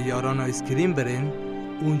شرکت یاران آیسکریم برین،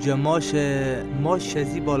 اونجا ماش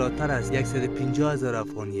شزی بالاتر از 150,000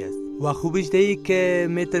 افغانی است. و خوبیش دیگه که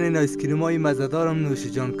میتونین آیسکریم های مزه‌دارم نوش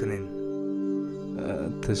جان کنین.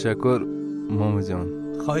 تشکر ماما جان.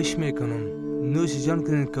 خواهش میکنم نوش جان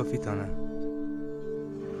کنین کافی تانه.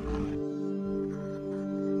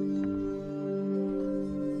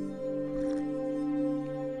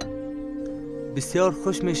 بسیار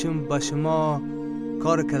خوش میشم با شما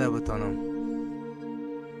کار کرده بتانم.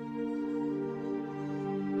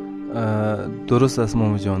 درست است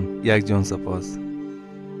ماما جان، یک جان سپاس.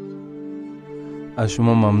 از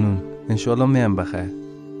شما ممنون. انشالله میم بخیر.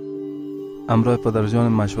 امرای پدر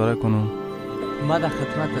جان مشوره کنم. ما در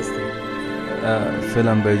خدمت هستیم.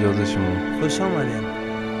 فعلا به اجازه شما. خوش آمدین.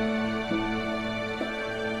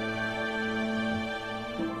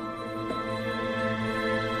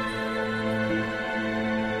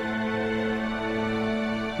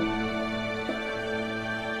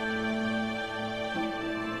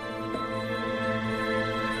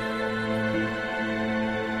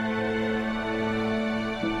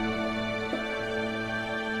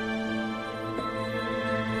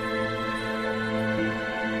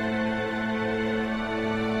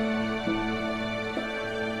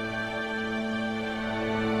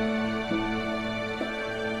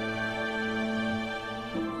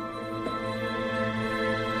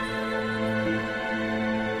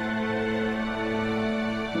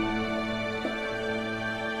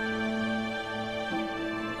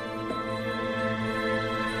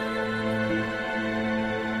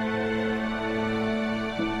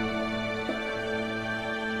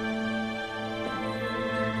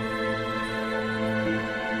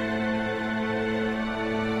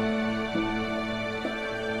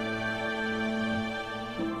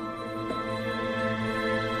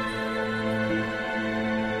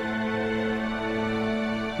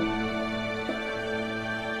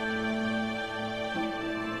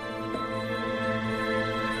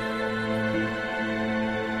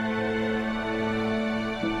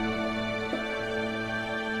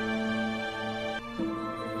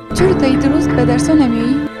 چرا تا این روز به درسا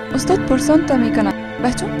نمیایی؟ استاد پرسان تا میکنن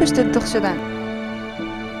بچون پشتت دخ شدن.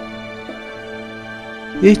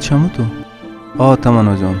 ای چمو تو؟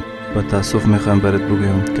 تمنا جان، با تاسف میخوایم برات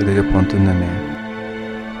بگویم که دیگه پانتون نمیم.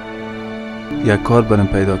 یک کار برام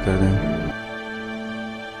پیدا کردیم.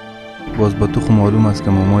 باز با تو خو معلوم است که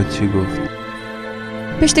ماما چی گفت.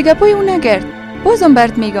 پشت گپای اون نگرد. بازم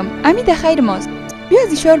برات میگم امید خیر ماست. بیا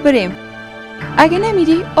از اشار بریم. اگه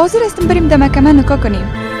نمیری حاضر هستم بریم در مکمل نکاح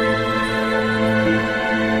کنیم.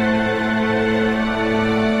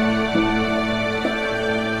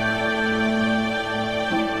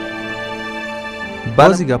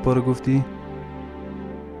 بعضی گپا رو گفتی؟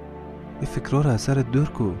 این فکرها رو اثر دور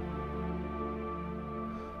کو.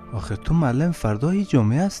 آخر تو معلم فردایی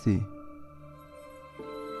جامعه هستی.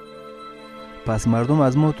 پس مردم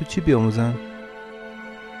از ما تو چی بیاموزن؟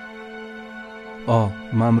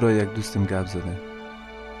 من را یک دوستم گپ زده.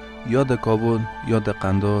 یا در کابل یا در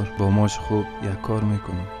قندار با ماش خوب یک کار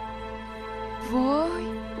میکنه. وای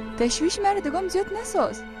تشویش مرا دگام زیاد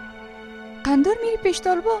نساز. قندار میری پیش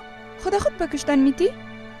طالبا خود بکشتن میتی؟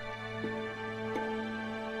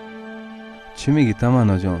 چی میگی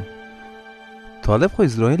تمنا جان؟ طالب خو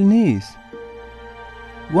اسرائیل نیست.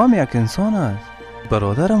 او هم یک انسان است.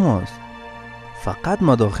 برادر ماست. فقط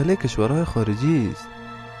مداخله کشورهای خارجی است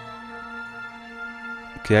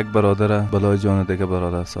که یک برادر بلای جان دیگه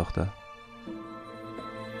برادر ساخته.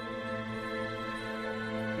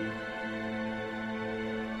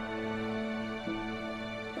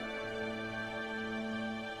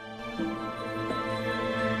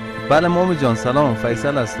 بله مامی جان سلام،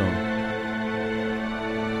 فیصل هستم.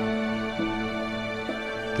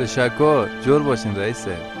 تشکر، جور باشین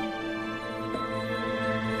رئیسه.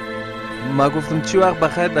 ما گفتم چی وقت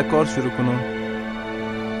بخیر در کار شروع کنم؟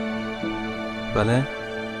 بله؟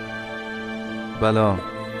 بله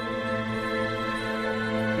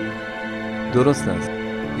درست است.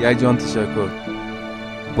 یک جان تشکر.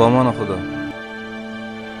 با امان خدا.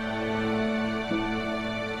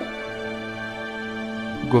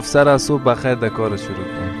 گفت سر از صبح بخیر در کار شروع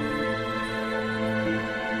کن.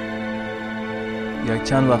 یک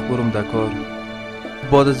چند وقت برم در کار.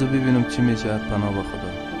 بعد از او ببینم چی میشه. پناه به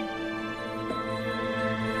خدا.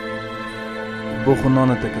 بخور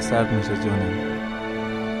نانت که سرد میشه جانم.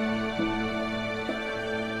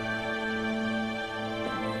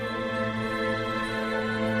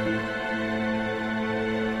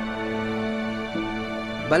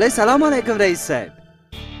 بله سلام علیکم رئیس صاحب.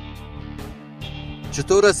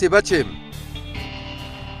 چطور هستی بچیم؟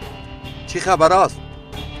 چی خبر است؟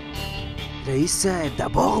 رئیس صاحب در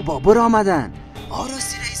باغ بابر آمدن.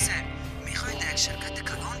 راستی رئیس صاحب میخواین در یک شرکت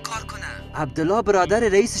کلان کار کنه. عبدالله برادر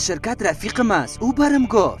رئیس شرکت رفیقم است. او برم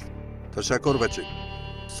گفت. تشکر بچه.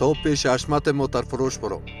 صبح پیش حشمت موتر فروش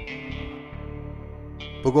برو.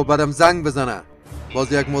 بگو برم زنگ بزنه.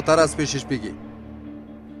 باز یک موتر از پیشش بگی.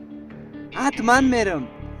 حتما میرم.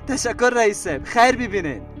 تشکر رئیس صاحب. خیر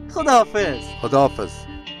ببینید. خداحافظ. خداحافظ.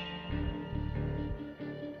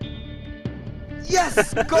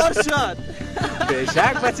 یس کار شد.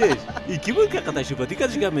 بشک بچهش. یکی بود که قطع شفاتی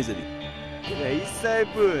کدش گم میزدی؟ رئیس صاحب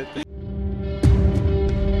بود.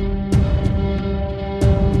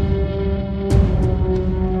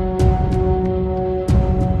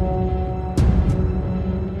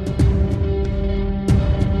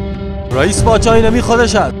 رئیس باچا اینمی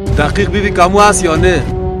خودش هست. دقیق بیبی کامو هست یا نه؟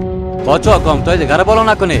 باچا کامتای دیگر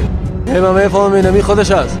بالا نکنه. ما میفهمم اینمی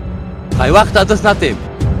خودش هست. خیلی وقت دست نتیم.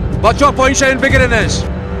 باچا پایین شاین بگیرنش.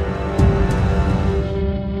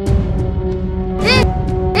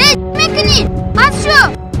 میکنی؟ بس شو.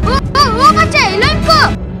 او بچه ایلایم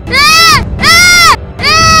کو.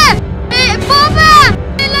 بابا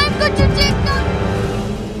ایلایم کو چوچک کن.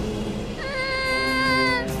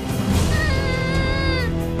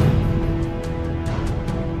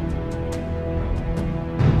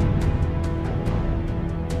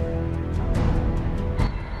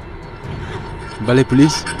 بله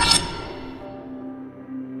پلیس.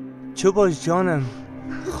 چو باش جانم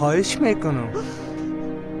خواهش میکنم.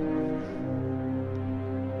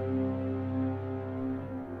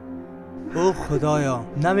 او خدایا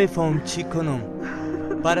نمیفهم چی کنم.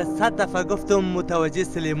 برای 100 دفعه گفتم متوجه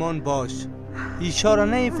سلیمان باش. اشاره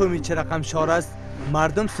نمیفهمی چه رقم شاره است.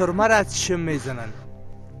 مردم سرمه را از چشم میزنن.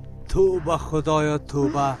 توبه خدایا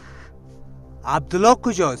توبه. عبدالله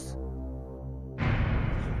کجاست؟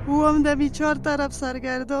 او هم دمی 4 طرف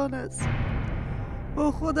سرگردان است.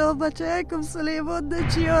 او خدا بچه یکم سلیمان ده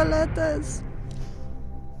چی حالت است.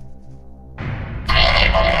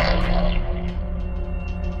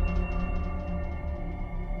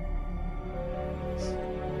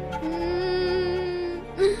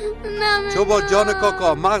 چو با جان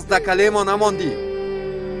کاکا مغز در کله ما نماندی.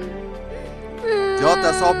 جات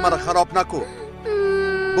حساب مرا خراب نکو.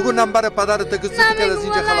 بگو نمبر پدرت که زودی که از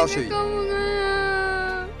اینجا خلاص شوی.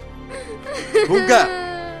 بونگا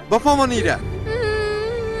بفهمانی را.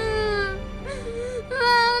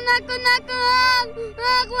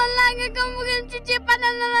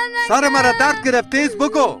 سر مرا درد گرفت. تیز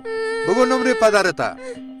بگو نمره پدرته.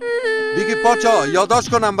 بگی پاچا یاداش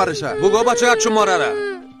کن نمبرشه. بگو بچه یک شماره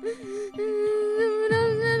را.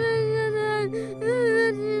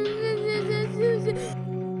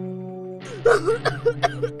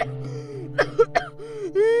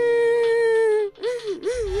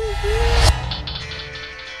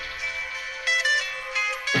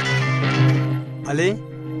 علی؟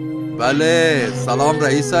 بله سلام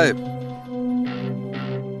رئیس صاحب.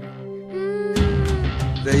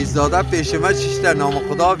 رئیس داده پیش من شیشتر نام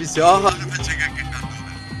خدا بسیار حال بچه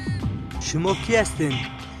شما کی هستین؟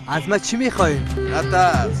 از من چی میخواین؟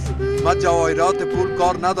 نترس، من جواهرات پول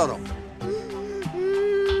کار ندارم.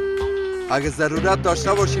 اگه ضرورت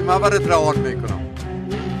داشته باشی من برات روان میکنم.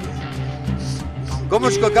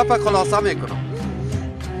 گمش که گپ خلاصه میکنم.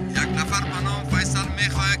 یک نفر به نام فیصل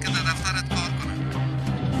میخواه که در دفترت کار کنه.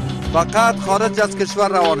 فقط خارج از کشور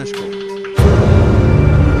روانش کن.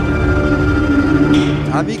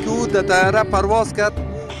 همی که او در طیاره پرواز کرد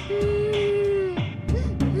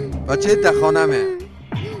بچه در خانه می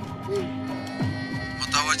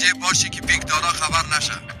متوجه باشی که پیک دارا خبر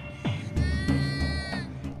نشه.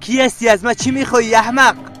 کی هستی؟ از من چی میخوایی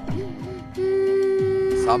احمق؟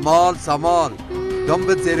 سمال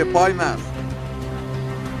دنبت زیر پای من است.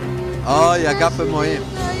 یک گپ مهم.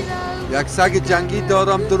 یک سگ جنگی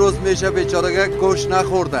دارم درست میشه بیچارگه گوش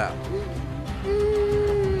نخورده.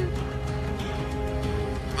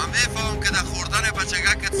 من میفهم که در خوردن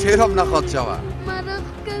بچگه که سیرم نخواد شوه.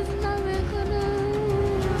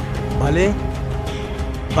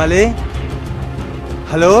 بله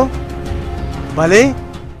هلو بله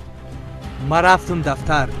من رفتم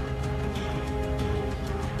دفتر.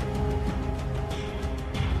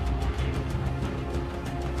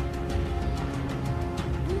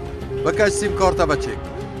 بکش سیم کارت بچه.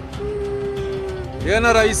 یه نه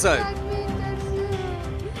رئیس صاحب.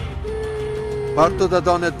 پرتو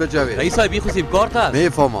دانت بجوی. رئیس صاحب خو سیم کارت هست.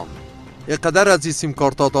 میفهمم. یه قدر از این سیم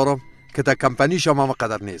کارت ها دارم که در کمپانی شما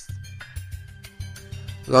قدر نیست.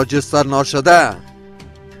 راجستر ناشده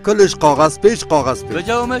کلش کاغذ پیش.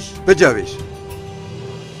 بجویش.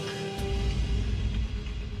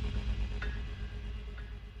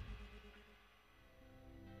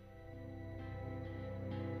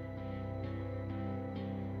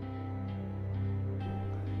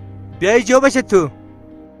 بیایی جو بشه تو.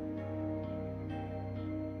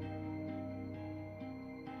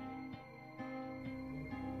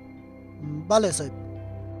 بله صاحب.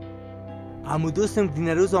 عمو دوستم دین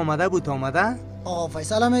روز آمده بود. آمده؟ آقا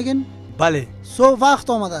فیصل میگین؟ بله. صبح وقت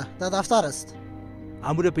آمده در دفتر است.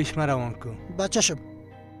 عمو رو پیش من روان کن. بچه‌شم.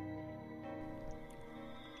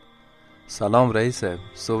 سلام رئیس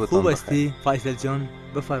صبحتان خوب هستی فیصل جان؟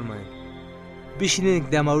 بفرمایید بشینین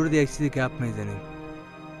در مورد یک چیزی گپ میزنیم.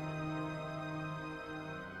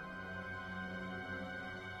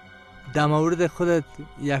 در مورد خودت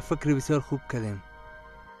یک فکر بسیار خوب کردیم.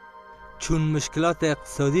 چون مشکلات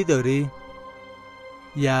اقتصادی داری،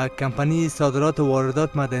 یک کمپانی صادرات و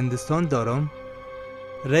واردات ما در هندوستان دارم.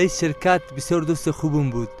 رئیس شرکت بسیار دوست خوبم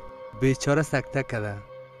بود، بیچاره سکته کرده.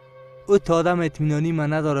 او تا آدم اطمینانی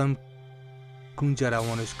من ندارم که اونجا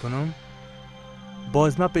روانش کنم.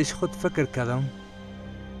 باز من پیش خود فکر کردم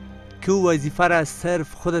که او وظیفه را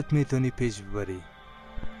صرف خودت میتونی پیش ببری.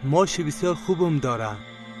 معاش بسیار خوبم داره،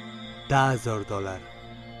 $10,000.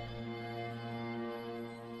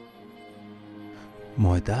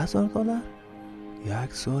 ماه $10,000؟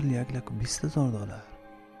 یک سال $120,000.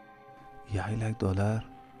 $100,000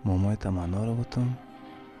 مامای تمنا رو بودم.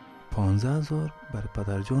 15,000 برای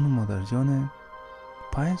پدرجان و مادرجانه.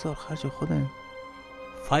 5,000 خرج خودم.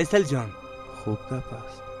 فیصل جان خوب گپ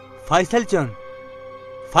است. فیصل جان.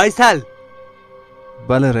 فیصل.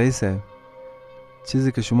 بله رئیسه،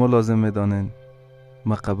 چیزی که شما لازم میدانین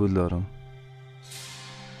من قبول دارم.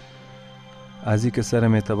 از این که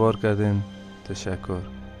سرم اعتبار کردین تشکر.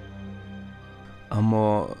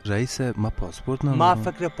 اما رئیس ما پاسپورت ندارم. ما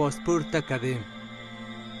فکر پاسپورت تا کردیم.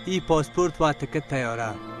 این پاسپورت و تکت تیاره.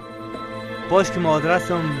 باش که ما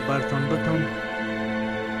آدرسم برتان بتم.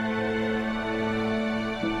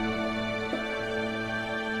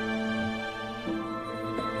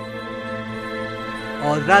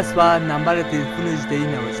 آدرس و نمبر تلفنش در این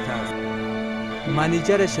نوشته است.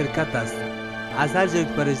 منیجر شرکت است. از هر جایی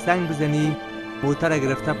که برش زنگ بزنی موتر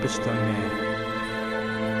گرفته پشتان میاد.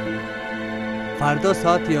 فردا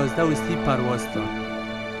ساعت 11:30 پرواز کن.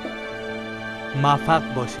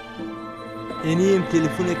 موفق باش. اینی هم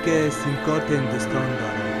تلفنی که سیم کارت هندوستان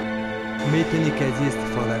داره. میتونی که از این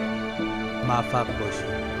استفاده کنی. موفق باشی.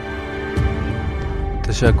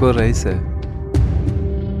 تشکر رئیسه.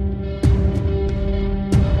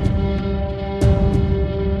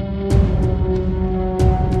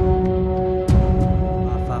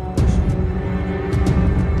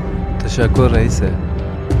 تشکر رئیسه.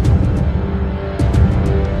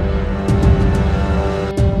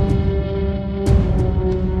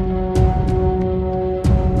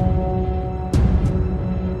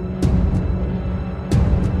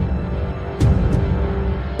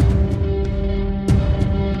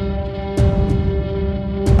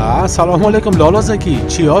 سلام علیکم لالا زکی،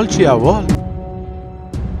 چی حال چی احوال؟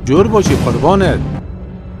 جور باشی قربانت.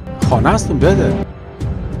 خانه هستم بده.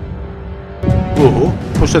 اوه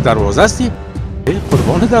پشت دروازه هستی؟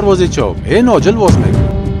 قربان دروازه چاپ ناجل باز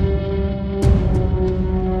میگم.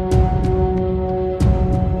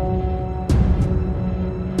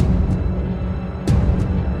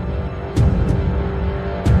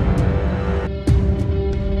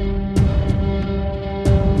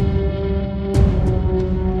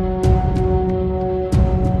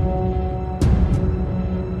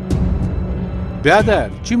 بیادر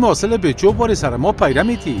چی ماسل به چوب باری سر ما پیره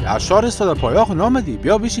میتی؟ اشار استاده پایاخ نامدی.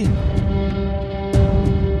 بیا بشین.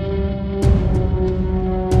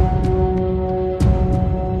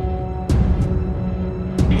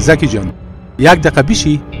 زکی جان یک دقیقه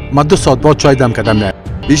بیشی؟ من 2 ساعت بعد چای دم کردم. نه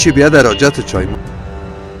بیشی بیادر آجت چای ما.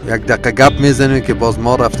 یک دقیقه گپ میزنیم که باز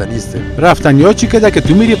ما رفتن نیستیم. رفتن یا چی کده که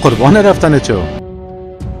تو میری قربان رفتن چو؟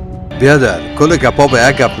 بیادر کل گپا به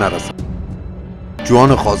یک گپ نرسه.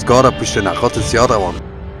 جوان خواستگار پشت نخات سیاه روان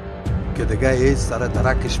که دیگه هیچ سر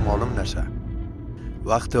درکش معلوم نشه.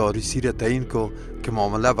 وقت آریسی را تعیین کو که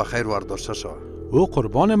معامله بخیر ورداشته شود. او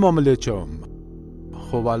قربان معامله چم.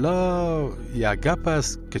 خب والا یک گپ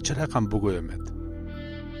است که چه رقم بگویمت.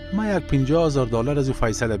 ما یک $50,000 از او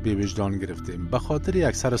فیصل بی وجدان گرفتیم به خاطر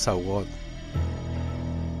یک سر سوغات.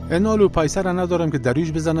 اینالو پیسه را ندارم که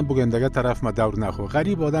دریوش بزنم بگم دیگه طرف ما دور نخو.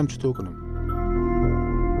 غریب آدم چطور کنم؟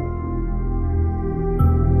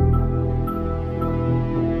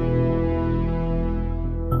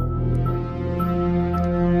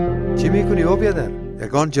 چی میکنی او بیادر؟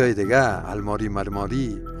 یگان جای دیگه الماری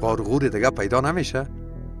مرماری غارغور دیگه پیدا نمیشه؟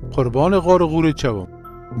 قربان غارغور چوم.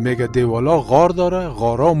 میگه دیوالا غار داره،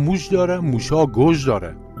 غارا موش داره، موشا گوش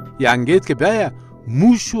داره. ینگید که بیایه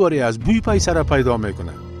موش شوری از بوی پیسه را پیدا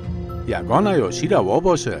میکنه. یگان عیاشی روا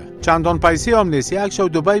باشه. چندان پیسه هم نیست. یک شو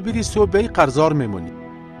دبی بری صبح بی قرضار میمونی.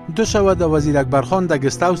 2 شو د وزیر اکبرخان د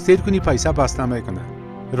گست هاوس تیر کنی پیسه پس نمیکنه.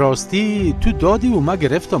 راستی تو دادی و ما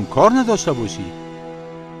گرفتم کار نداشته باشی.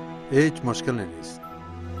 هیچ مشکل نیست.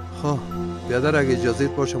 خب بیادر اگه اجازه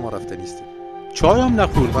باشه ما رفته نیستیم. چای هم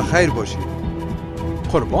نخورد. و خیر باشی.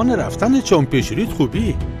 قربان رفتن چون پیشرید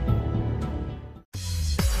خوبی.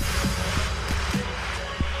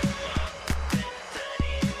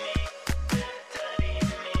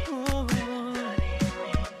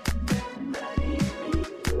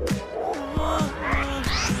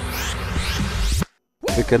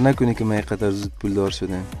 فکر نکنی که من اینقدر زود پولدار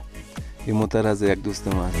شدم. این موتر از یک دوست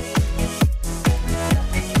من.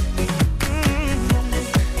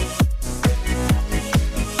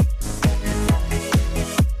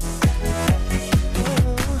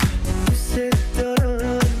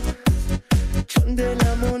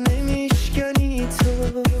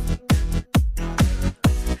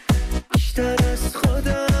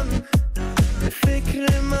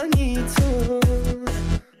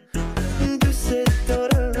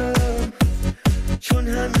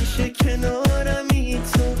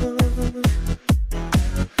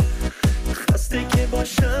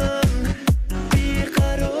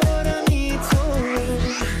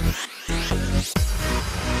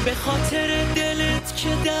 به خاطر دلت که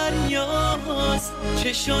دریاست،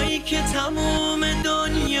 چشایی که تموم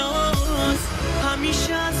دنیاست،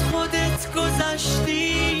 همیشه از خودت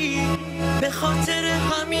گذشتی، به خاطر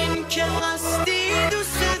همین که هستی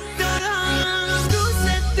دوست دارم،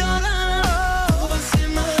 دوست دارم. واسه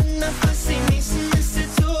من نفسی نیست مثل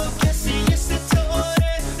تو کسی، یه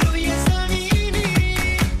ستاره روی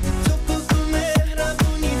زمینی، تو بگو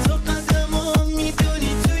مهربونی، تو قدرمو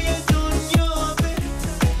میدونی توی دنیا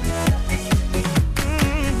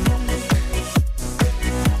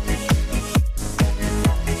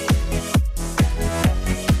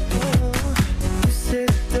دوست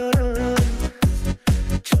دارم،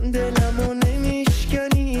 چون دلمو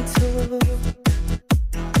نمیشکنی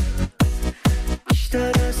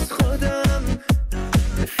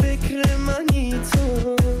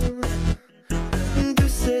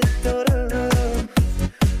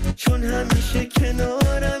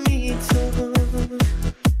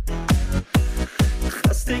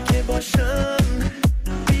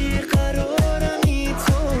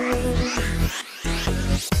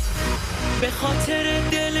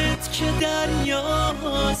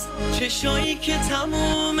دنیاست، چشایی که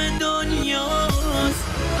تموم دنیاست.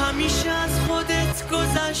 همیشه از خودت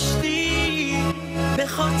گذشتی، به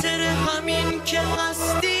خاطر همین که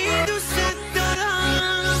هستی دوست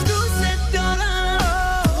دارم، دوست دارم.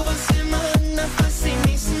 واسه من نفسی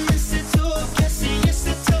نیست مثل تو کسی، یه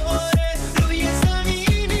ستاره روی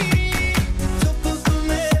زمینی. تو بگو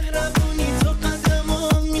مهربونی، تو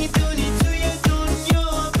قدمام میدونی، توی دنیا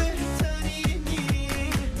بهترینی.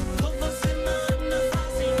 تو واسه من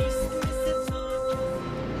نفسی نیست مثل تو.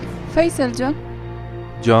 فیصل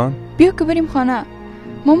جان بیا که بریم خانه.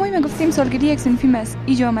 مامای ما گفتیم سالگیری یک فیلم است،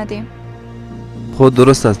 اینجا آمدیم. خود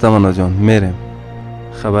درست است تمنا جان، میرم.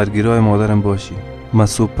 خبرگیرای مادرم باشی، من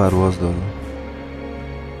صبح پرواز دارم.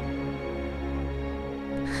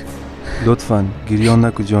 لطفاً گریان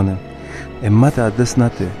نکو جانم، همت از دست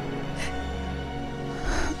نده.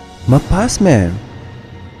 من پس میم.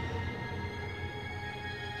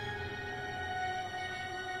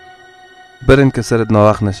 برین که سرت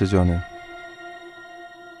ناوقت نشه جانم.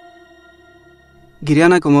 گریه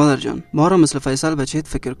نکو مادر جان، ما را مثل فیصل بچهت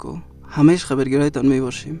فکر کو، همیشه خبرگیرایتان می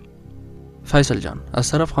باشیم. فیصل جان،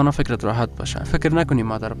 از طرف خانه فکرت راحت باشه، فکر نکنی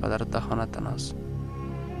مادر و پدرت در خانه تنهاست.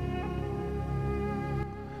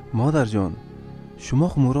 مادر جان، شما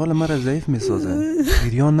خو مورال مرا ضعیف می سازن.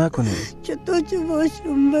 گریان نکنی. چطور چه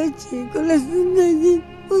باشم بچه، کل زندگی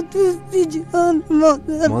و دوستی جان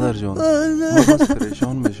مادر جان، من بس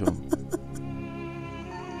پریشان میشم.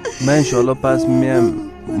 من انشاءالله پس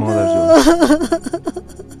میم مادر جان.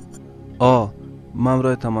 من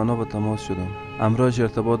امرای تمنا با تماس شدم. امرایش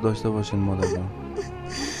ارتباط داشته باشین مادر جان.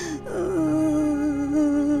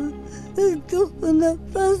 تو خونه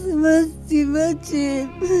پس مستی بچه.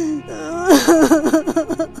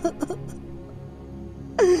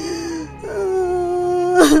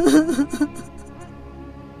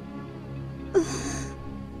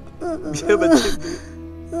 بیا بچه،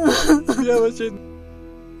 بیا بچه.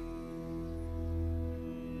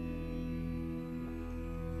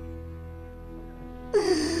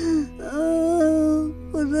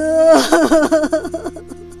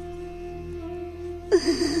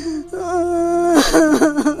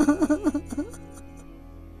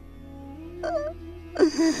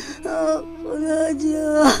 خدا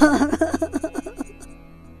جان.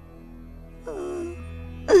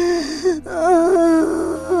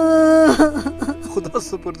 خدا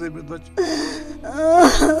سپرده بید بچه.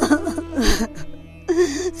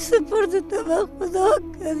 سپرده تو به خدا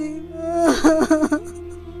کریم.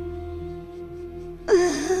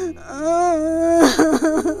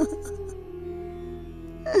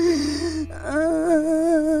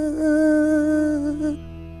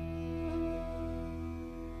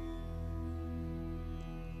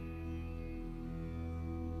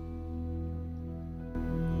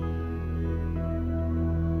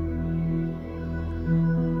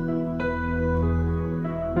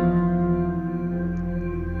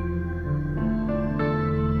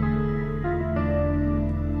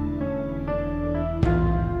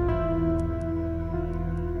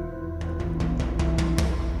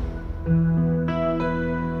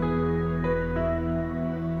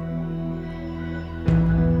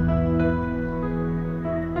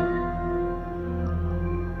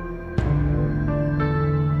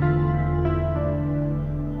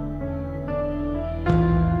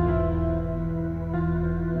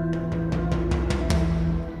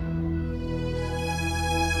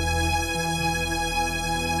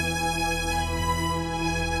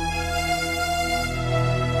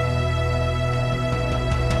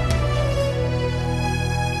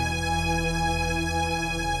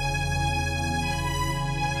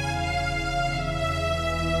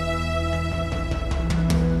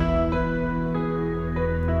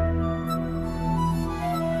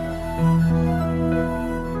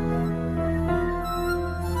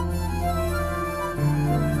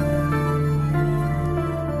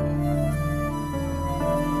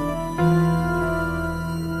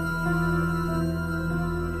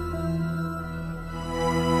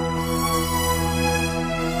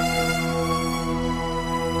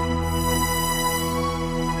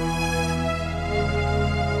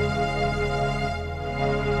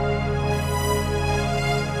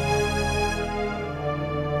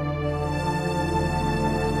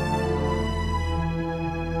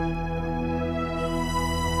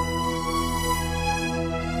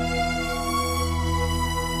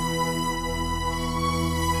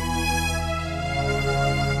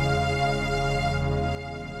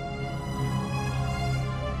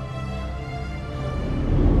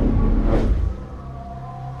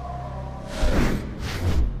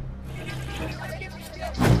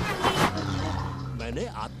 मैंने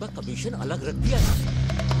आत्मा कमीशन अलग रख दिया था।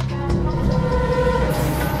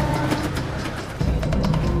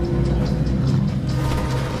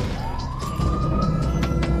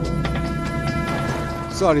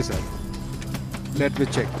 Sorry, sir. Let me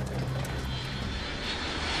check.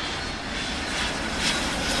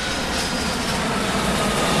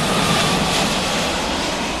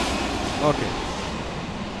 Okay.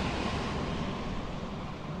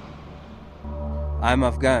 I'm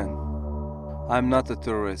Afghan. I'm not a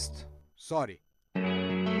terrorist. Sorry.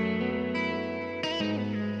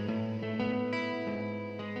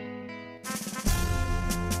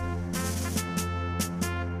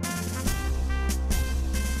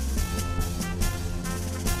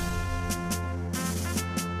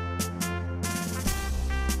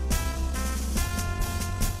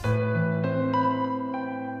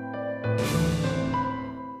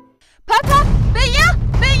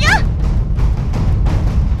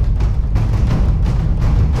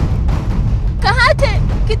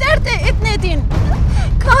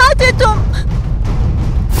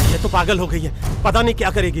 पागल हो गई है, पता नहीं क्या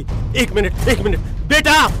करेगी। एक मिनट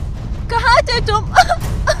बेटा कहाँ थे तुम?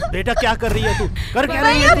 बेटा क्या कर रही है तू? कर क्या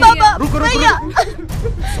रही है तू? रुको भैया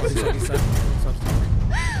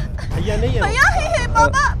भैया नहीं है, भैया ही है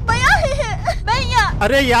बाबा, भैया ही है भैया।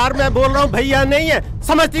 अरे यार मैं बोल रहा हूँ भैया नहीं है,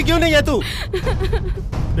 समझती क्यों नहीं है तू?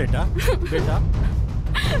 बेटा रुको।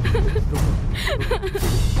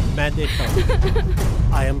 मैं देखता हूँ।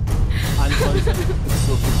 I am sorry sir.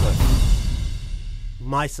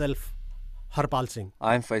 Myself, Harpal Singh.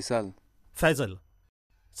 I'm Faisal. Faisal.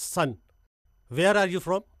 Son, where are you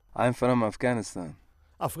from? I'm from Afghanistan.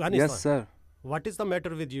 Afghanistan? Yes, sir. What is the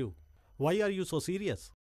matter with you? Why are you so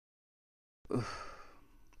serious?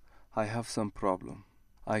 I have some problem.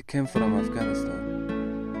 I came from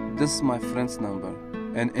Afghanistan. This is my friend's number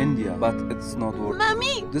in India, but it's not working.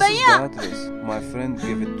 Mommy, this is the address. My friend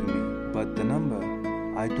gave it to me, but the number,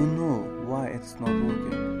 I don't know why it's not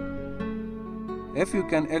working. If you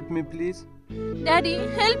can help me, please. Daddy,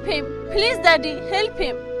 help him. Please, Daddy, help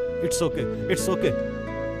him. It's okay.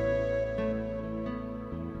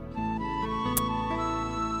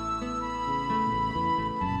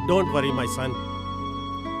 Don't worry, my son.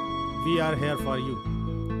 We are here for you.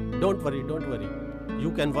 Don't worry.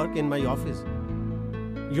 You can work in my office.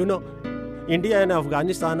 You know, India and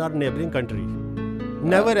Afghanistan are neighboring countries.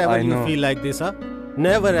 Never ever you feel like this, huh?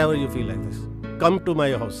 Never ever you feel like this. Come to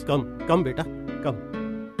my house. Come, beta. कम।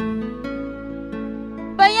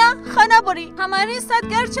 भैया खाना बोरी हमारे साथ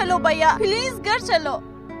घर चलो भैया, प्लीज घर चलो।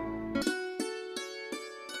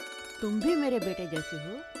 तुम भी मेरे बेटे जैसे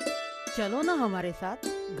हो, चलो ना हमारे साथ,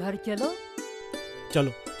 घर चलो।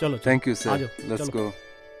 चलो। Thank you, sir. Let's go.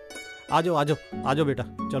 आजो बेटा,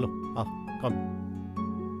 चलो आओ, कम।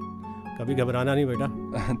 कभी घबराना नहीं बेटा।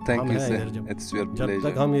 Thank you, sir. It's your pleasure. जब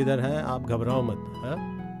तक हम इधर हैं, आप घबराओ मत, है?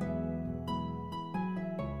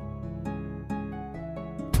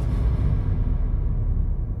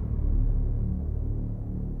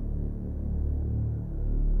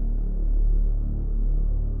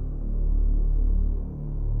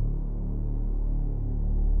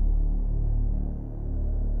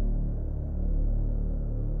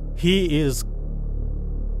 He is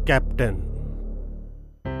Captain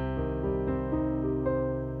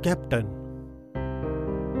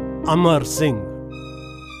Amar Singh.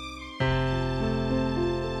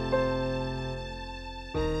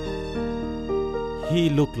 He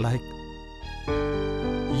look like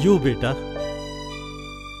you, beta.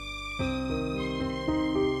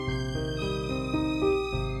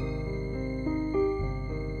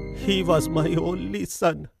 He was my only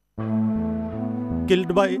son,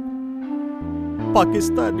 killed by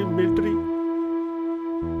Pakistani military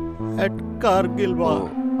at Kargil war. Oh,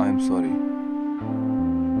 I'm sorry.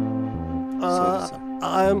 Sorry, sir.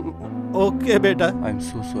 I'm okay, beta. I'm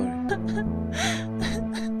so sorry.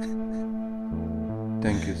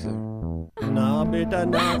 Thank you, sir. ना बेटा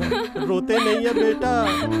ना, रोते नहीं है बेटा।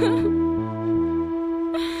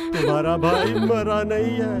 तुम्हारा भाई मरा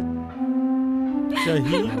नहीं है,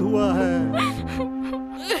 शहीद हुआ है,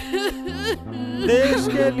 देश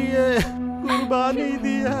के लिए कुर्बानी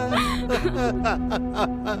दी है।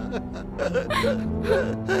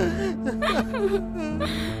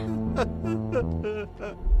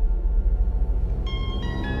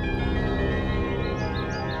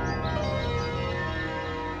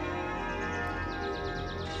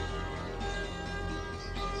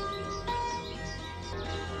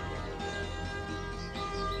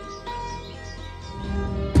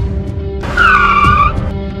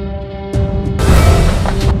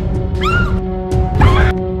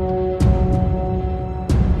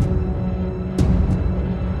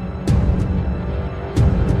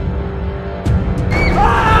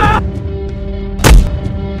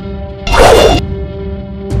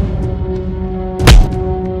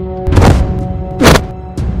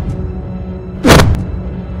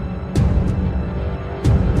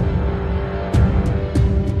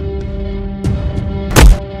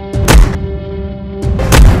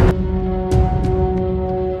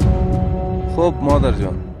 خب مادر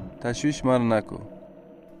جان، تشویش مرا نکو.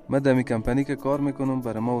 من دمی کمپانی که کار میکنم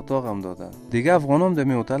برای ما اتاقم داده. دیگه افغانم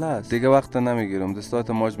دمی هتل است. دیگه وقت نمیگیرم، دستات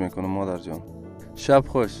ماج میکنم مادر جان. شب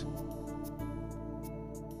خوش.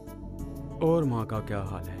 और माँ का क्या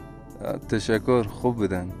हाल है? تشکر، خوب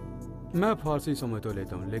بودن. मैं फारसी समझ तो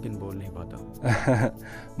लेता हूँ लेकिन बोल नहीं पाता.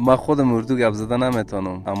 من خودم اردو گپ زدن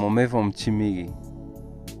نمیتونم اما میفهم چی میگی.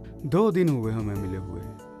 2 दिन हुए हमें मिले हुए,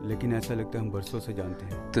 लेकिन ऐसा लगता है हम बरसों से जानते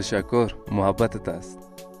हैं. تشکر، محبتت است.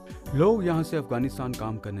 लोग यहाँ से अफगानिस्तान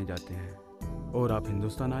काम करने जाते हैं और आप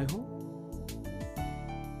हिंदुस्तान आए हो?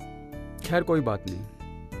 खैर कोई बात नहीं,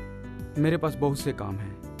 मेरे पास बहुत से काम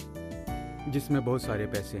हैं जिसमें बहुत सारे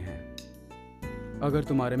पैसे हैं. अगर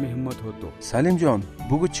तुम्हारे में हिम्मत हो तो. سلیم جان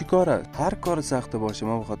بگو چی کار است؟ هر کار سخت باشه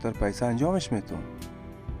ما به خاطر پیسه انجامش میتونم.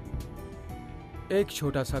 एक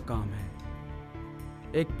छोटा सा काम है,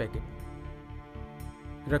 एक पैकेट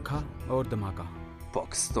रखा और धमाका.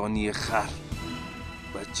 پاکستانی خر،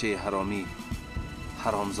 بچه حرامی،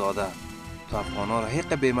 حرامزاده. تو افغانا را حق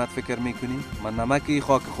به قیمت فکر میکنی؟ من نمکی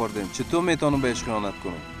خاک خوردم، چطور میتونم بهش خیانت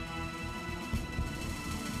کنم؟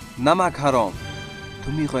 نمک حرام.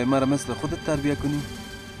 تو میخوای مرا مثل خودت تربیه کنی؟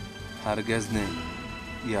 هرگز نه.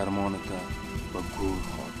 یارمانتا با گور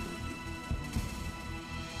خواهد بودی.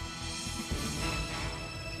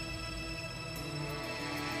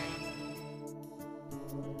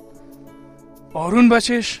 آرون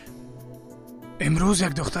بچش، امروز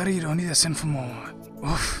یک دختر ایرانی در صنف ما آمد.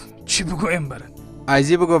 اوف، چی بگویم برد؟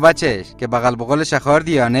 ایزی بگو بچش که بغل بغلش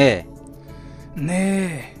خوردی یا نه؟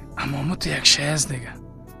 نه، اما مو تو یک شی است دیگه.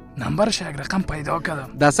 نمبرش یک رقم پیدا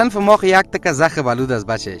کردم. در صنف ما یک تک زخ بلود از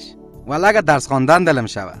بچش. ولی اگه درس خواندن دلم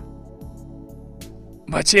شوه.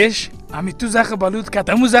 بچش، امی تو زخ بلود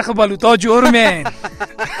کتمو زخ بلود ها جرمین.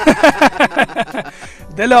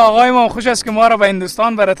 دل آقای ما خوش است که ما را به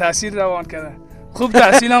هندوستان برای تحصیل روان کرده. خوب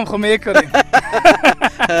تحصیل هم خمه کنیم.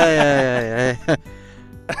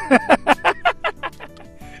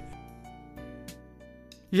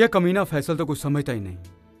 यह कमीना फैसल तो कुछ समझता ही नहीं.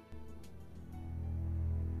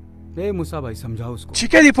 ए मूसा भाई समझाओ उसको. چی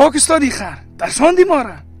کردی پاکستانی خر؟ ترساندی ما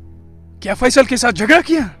را. क्या फैसल के साथ झगड़ा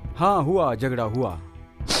किया? हाँ हुआ, झगड़ा हुआ.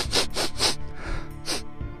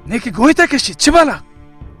 नेकी गोई तक चि बाला.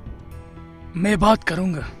 मैं बात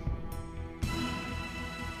करूंगा.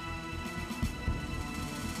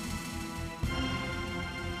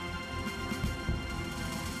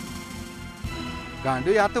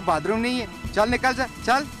 गांडू यहाँ तो बाथरूम नहीं है. चल निकल जा,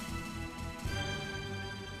 चल.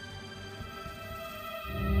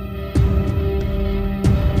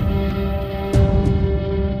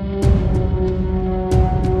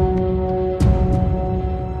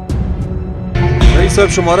 رئیس صاحب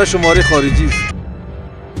شماره خارجی است.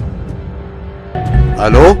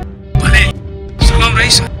 الو؟ بله. سلام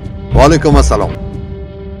رئیس. وعلیکم السلام.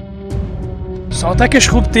 ساعتکش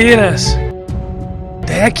خوب دیر است.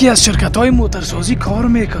 در یکی از شرکت‌های موترسازی کار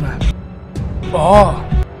میکنه.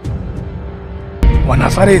 و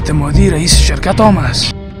نفر اعتمادی رئیس شرکت هم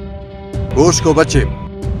است. گوش کو بچه،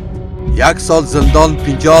 1 سال زندان،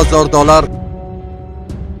 50,000 دلار،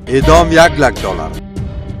 اعدام 100,000 دلار.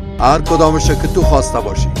 هر کدامش که تو خواسته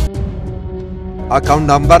باشی. اکاونت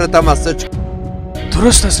نمبرت هم مسیج.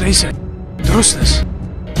 درست است رئیس، درست است.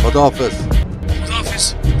 خداحافظ.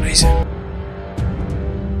 خداحافظ رئیس.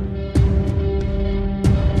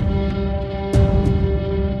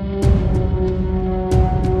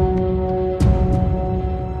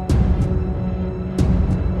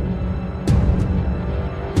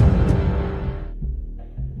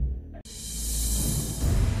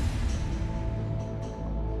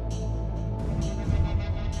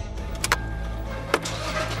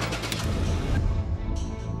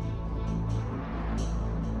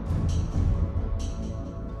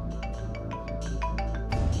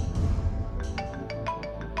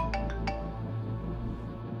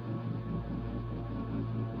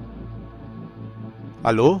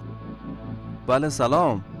 الو؟ بله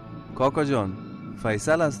سلام کاکا جان،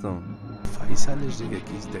 فیصل هستم. فیصلش دیگه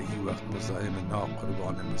کیست دهی وقت مزاحم نا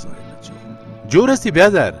قربان مزاحم چی؟ جور استی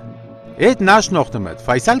بیادر؟ ایت نشناختمت.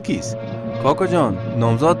 فیصل کیست؟ کاکا جان،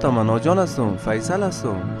 نامزاد تمنا جان هستم. فیصل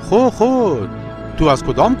هستم. خود تو از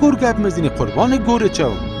کدام کور گپ میزنی قربان گوره چو؟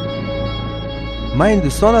 من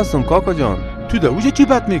هندوستان هستم کاکا جان. تو در اوجه چی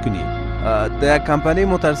بات میکنی؟ در یک کمپانی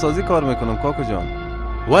موترسازی کار میکنم کاکا جان.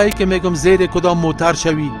 وای که میگم زیر کدام موتر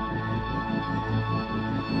شوی؟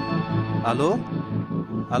 الو؟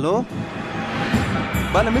 الو؟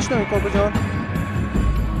 بله میشنوی کاکا جان؟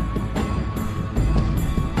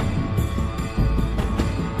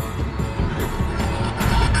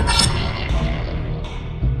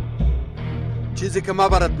 چیزی که ما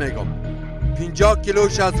برات میگم، 50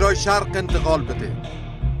 کیلوش از راه شرق انتقال بده.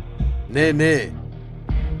 نه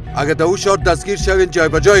اگه در او شهر دستگیر شوین جای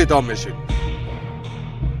به جای ادام میشین.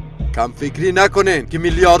 کم فکری نکنین که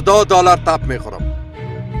میلیاردها دلار تپ میخورم.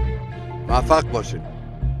 موفق باشین.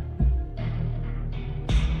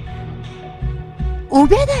 او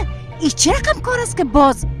بیده ای چه رقم کار است که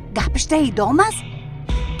باز گپشته ایدام است؟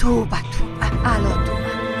 توبه الا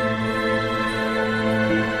توبه.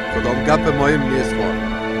 کدام گپ مهم نیست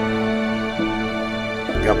خواه.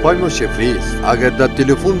 گپای ما شفری است. اگر در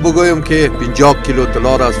تلفن بگویم که 50 کیلو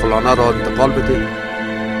دلار از فلانه را انتقال بده،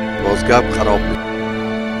 باز گپ خراب بود.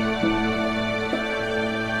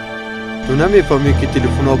 تو نمیفهمی که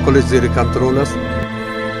تلفن ها کلش زیر کنترل است؟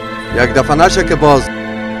 یک دفعه نشه که باز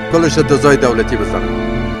کلش دزای دولتی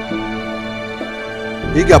بزنه.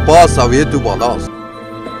 این گپا سویه تو بالاست.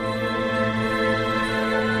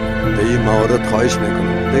 در این موارد خواهش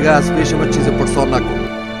میکنم دیگه از پیش ما چیز پرسان نکن.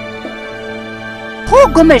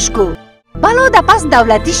 خوب گمش کو. بلا دا پس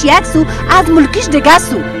دولتیش یک سو از ملکیش دیگه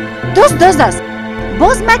سو. دوست است.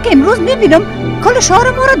 باز من که امروز میبینم کل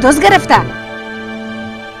شهر ما رو دوست گرفته.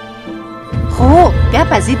 خب گپ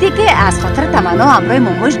از ایده که از خاطر تمنا همراه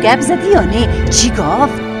ماموش گپ زدی یا نه؟ چی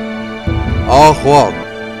گفت؟ خواب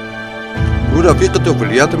او رفیق تو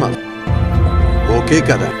کلیت من اوکی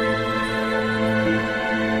کده.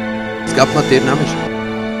 از گپ ما تیر نمیشه.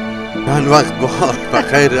 من وقت بار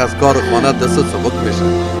بخیر از کار خانه دست سبک میشه.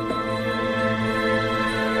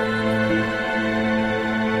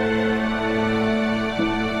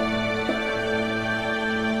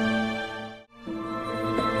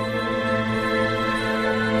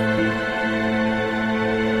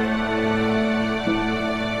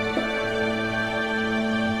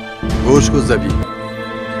 گوش کو زبی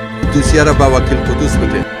دوسیه را به وکیل قدوس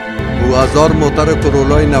بده. او 1000 موتر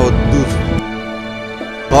کرولای 92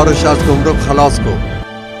 کارش از گمرک خلاص کو.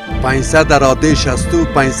 500 در آدیش از تو،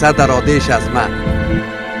 500 در آدیش از من.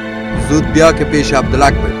 زود بیا که پیش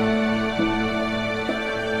عبدالک بده.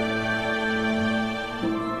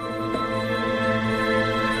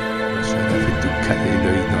 شرف تو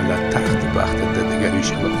کلیلای نالت تخت بخت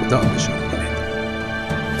ددگریش و خدا نشان میده.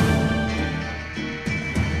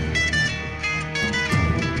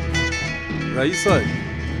 رئیس صاحب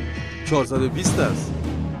 420 است.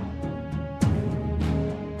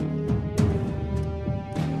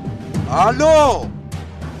 الو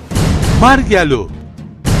مرگ الو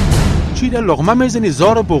چی در لغمه میزنی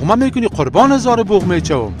زار بغمه میکنی قربان زار بغ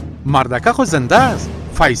میچوم. مردکه خود زنده است.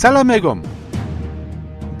 فیصل میگم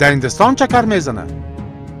در هندستان چکر میزنه.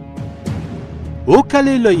 او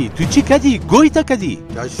کلیلایی تو چی کدی؟ گوی تا کدی؟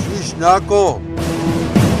 تشویش نکن.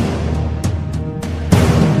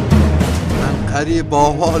 من قریب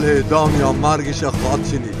با حال اعدام یا مرگش خواد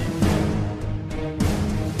شنیدی.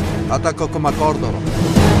 حتی که کمکار دارم.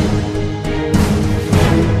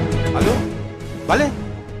 الو؟ بله؟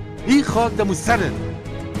 این خاک دمو سرت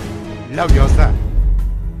لو 11.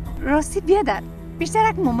 راستی بیادر بیشتر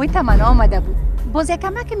اک ماموی تمنا آمده بود. باز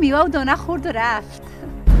یکمک میوه و دانه خورد و رفت.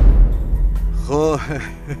 خب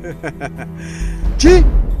چی؟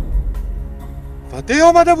 فتح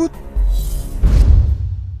آمده بود؟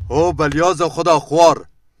 او بلیاز خدا خوار.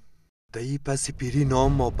 دایی پسی پیری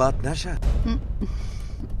نام ما بد نشد.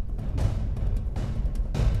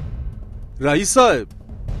 رئیس صاحب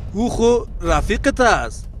او خو رفیقت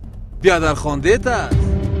است. بیادر خاندهت است.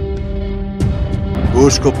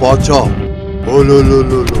 گوش کو پادشاه.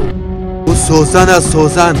 اولولولولو او سوزن است.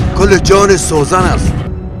 سوزن کل جان سوزن است.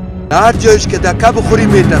 هر جایش که دکه بخوری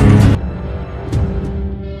میتن.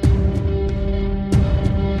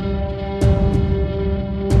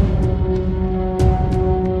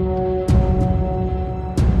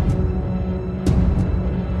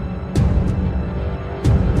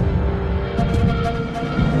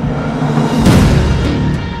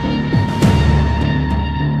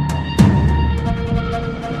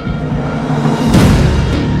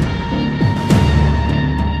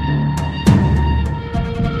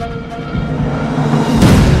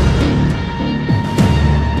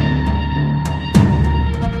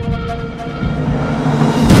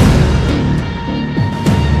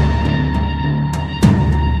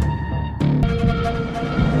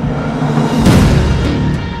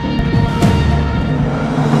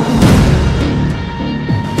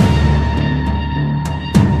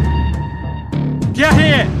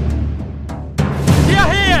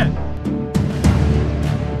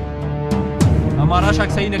 हमारा शक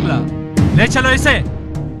सही निकला। ले चलो इसे।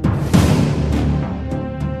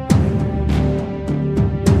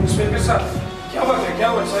 इंस्पेक्टर साहब क्या बात है? क्या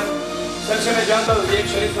हुआ सर? सर मैं जानता हूँ एक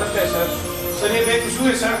शरीफ लड़का है सर। सर ये बेकसूर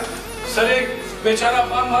है सर। सर एक बेचारा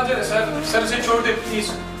बाप माजर है सर। सर से छोड़ दे प्लीज।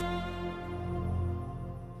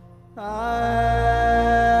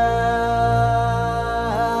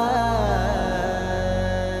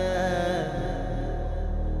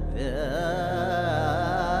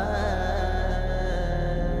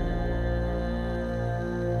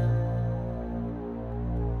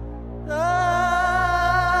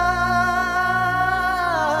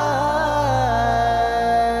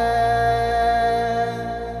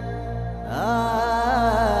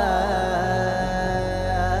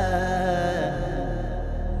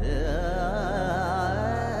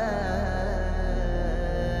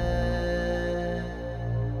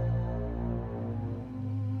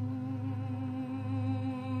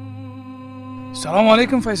 سلام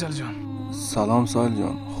علیکم فیصل جان. سلام سایل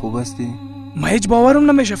جان، خوب هستی؟ ما هیچ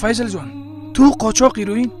باورم نمیشه فیصل جان، تو قاچاق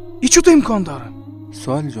هیروئین ای چطور امکان داره؟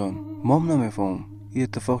 سایل جان مام نمیفهم این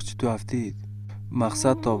اتفاق چی تو افتید.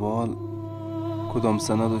 مقصد تا به حال کدام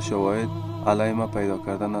سند و شواهد علیه ما پیدا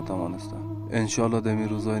کردن نتوانسته. انشالله دمی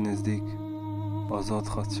روزای نزدیک آزاد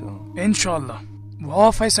خواهد شد. انشالله.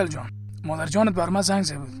 وا فیصل جان، مادر جانت بر ما زنگ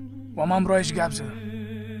زد بود و من امرایش گپ زدم.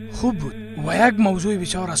 خوب بود و یک موضوع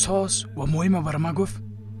بسیار اساس و مهم بر ما گفت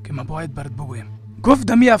که ما باید برات بگویم. گفت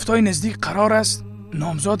دمی هفته‌های نزدیک قرار است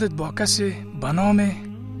نامزادت با کسی به نام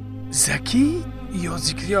زکی یا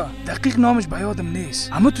ذکریا، دقیق نامش به یادم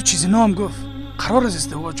نیست، اما تو چیز نام گفت قرار است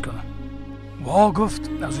ازدواج کنه. وا گفت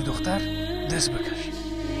از دختر دست بکش.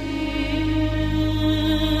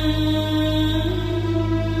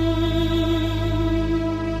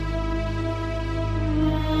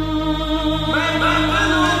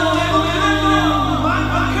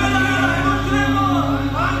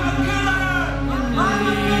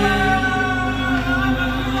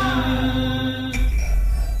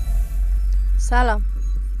 سلام.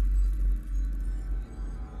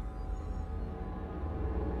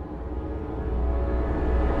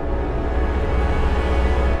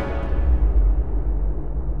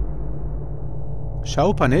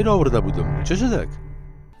 شو پنیر آورده بودم، چه شدک؟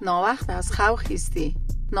 ناوقت از خو خیستی.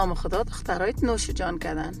 نام خدا دخترایت نوش جان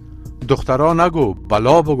کردن. دخترها نگو،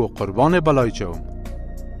 بلا بگو، قربان بلای چون.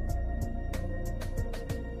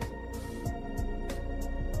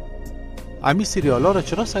 امی سریالا را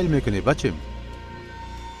چرا سیل میکنی بچم؟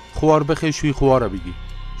 خوار بخی شوی خوار بگی،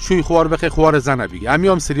 شوی خوار بخی خوار زن بگی. امی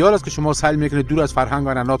هم سریال است که شما سیل میکنی دور از فرهنگ و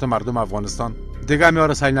عنعنات مردم افغانستان. دیگه امی ها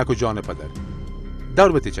را سیل نکو جان پدر.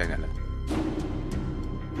 دور بتی چینله.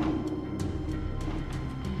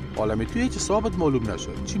 حالا می توی هیچ ثابت معلوم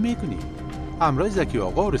نشد. چی میکنی؟ امرای زکی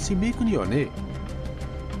آقا رسی میکنی یا نه؟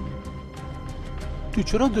 تو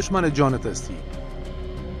چرا دشمن جانت هستی؟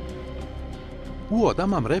 او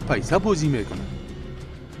آدم امرای پیسه بازی میکنه.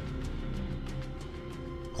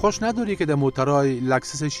 خوش نداری که در موترهای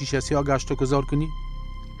لکسس شیشه سیاه گشت و گذار کنی؟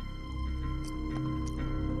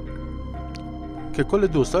 که کل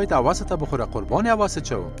دوستایت عواسته بخوره قربان عواسته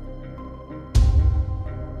چه؟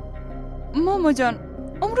 ماما جان،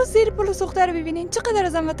 امروز زیر پل سوخته رو ببینین چقدر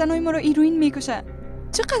از هموطنهای ما رو هیروئین میکشه،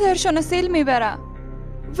 چقدرشان سیل میبره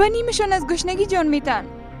و نیمشان از گشنگی جان میتن.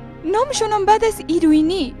 نامشان هم بعد از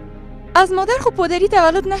هیروئینی از مادر خود پدری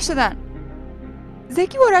تولد نشدن.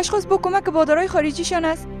 زکی و اشخاص با کمک بادرهای خارجیشان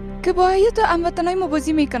است که با حیات و هموطنهای ما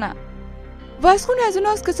بازی میکنه و از خون از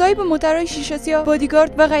اوناست که صاحب موترهای شیشه سیاه،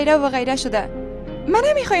 بادیگارد و غیره شده. من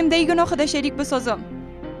نمیخوایم در این گناه خود شریک بسازم.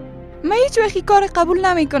 من هیچ وقتی کار قبول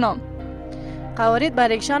نمیکنم. قوارید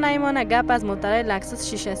برکشا نیمانه گپ از موترهای لکسوس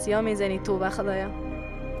شیشه سیاه میزنی تو به خدایا.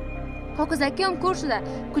 کاکو زکی هم کور شده،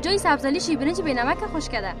 کجای سبزلی شیبرنج بینمک خوش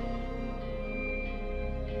کرده.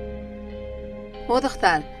 او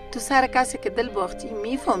دختر، تو سر کسی که دل باختی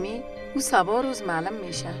میفهمی او سبا روز معلم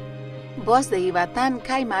میشه. باز در این وطن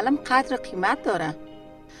که معلم قدر قیمت داره.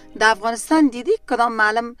 در افغانستان دیدی کدام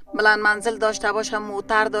معلم بلند منزل داشته باشه،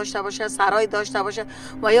 موتر داشته باشه، سرای داشته باشه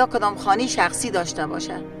و یا کدام خانی شخصی داشته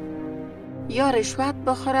باشه؟ یا رشوت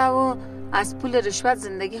بخوره و از پول رشوت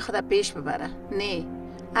زندگی خود پیش ببره؟ نه،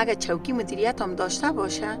 اگه چوکی مدیریت هم داشته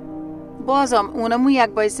باشه بازم اونمو یک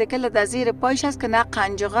بایسیکل در زیر پایش است که نه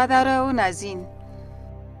قنجقه داره و نه زین.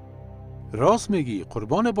 راست میگی،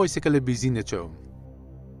 قربان بایسیکل بیزینه چه؟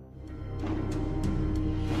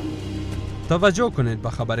 توجه کنید به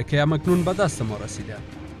خبری که همکنون به دست ما رسیده.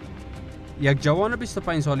 یک جوان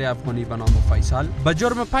 25 ساله افغانی به نام فیصل به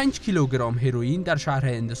جرم 5 کیلوگرم هیروئین در شهر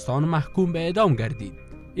هندوستان محکوم به اعدام گردید.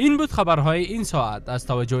 این بود خبرهای این ساعت. از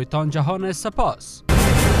توجهتان جهان سپاس.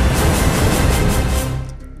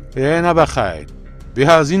 نه بخیر،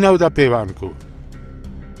 به از این نوده پیوند کو.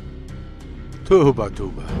 توبه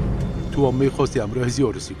تو هم میخواستی امروز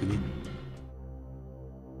زیارسی کنی؟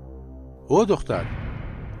 او دختر،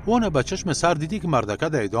 اونه به چشم سر دیدی که مردکه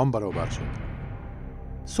در اعدام برابر شد.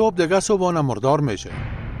 صبح دیگه صبحانه مردار میشه.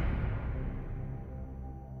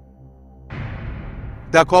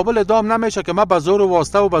 در کابل اعدام نمیشه که من به زور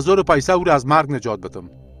واسطه و به زور پیسه او را از مرگ نجات بدم.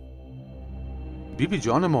 بیبی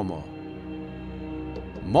جان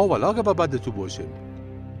ما ولاگه به بد تو باشیم.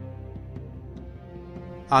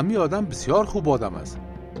 امی آدم بسیار خوب آدم است.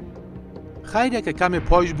 خیره که کم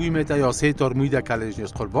پایش بوی میته یا 3 تار موی در کلش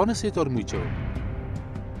نیست. قربان 3 تار موی چه؟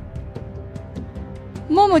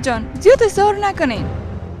 ماما جان زیاد اصرار نکنین.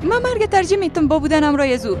 من مرگ ترجیح میتم با بودنم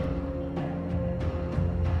رای زو.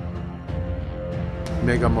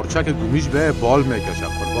 میگم مرچک گومیش به بال میکشه.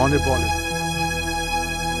 قربان بالت.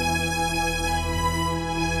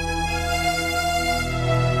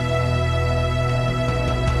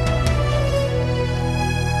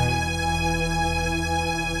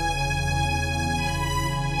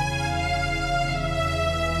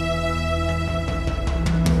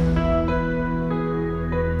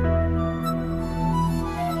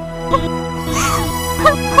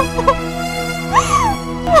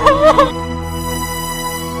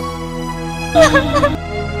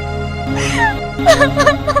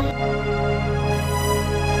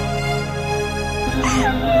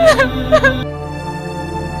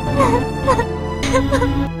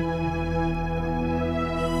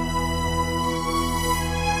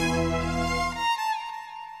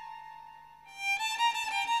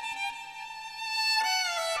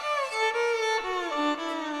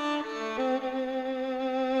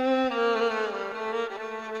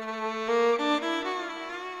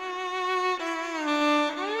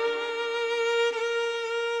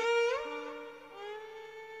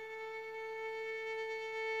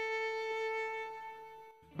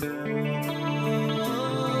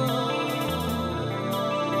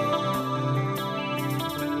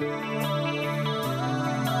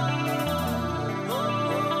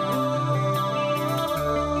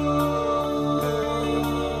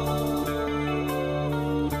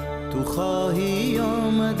 تو خواهی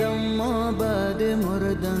آمدم ما بعد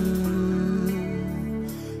مردن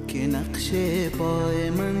که نقش پای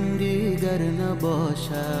من دیگر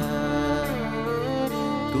نباشد.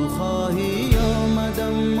 تو خواهی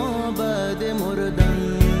آمدم ما بعد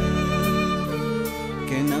مردن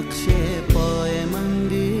که نقش پای من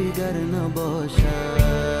دیگر نباشد.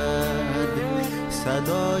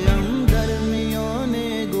 صدایم در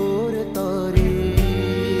میان گور تاریک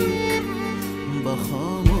با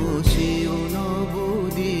خاموشی و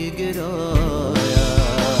نابودی گراید.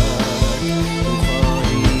 تو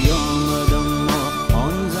خواهی آمدم ما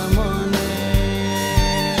آن زمانه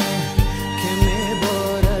که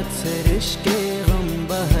میبارد سرشک غم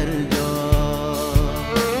به هر جا.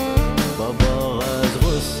 بابا از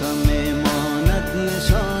غصه میماند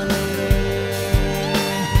نشانه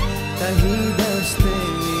تهی دست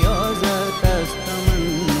نیازت از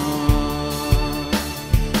تمنا.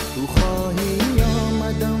 تو خواهی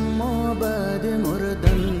آمدم ما بعد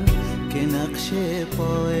مردن که نقش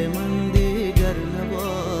پای من دیگر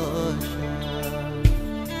نباشد.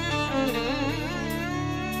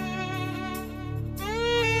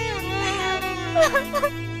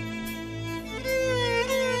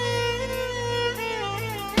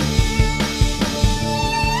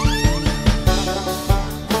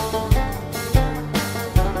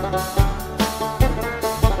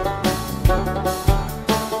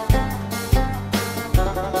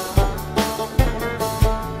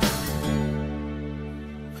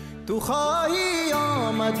 تو خواهی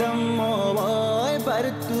آمدم ما وای بر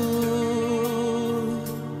تو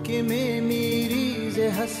که میمیری ز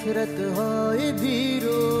حسرت های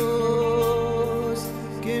دیروز،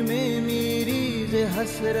 که میمیری ز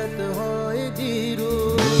حسرت های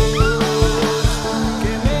دیروز، که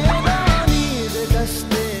میدانی ز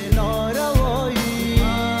دست ناروایی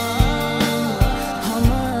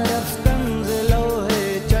همه رفتن ز لوح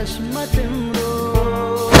چشمت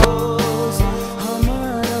امروز، همه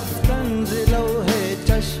رفتن ز لوح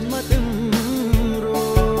چشمت امروز.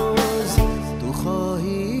 تو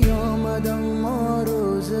خواهی آمدم ما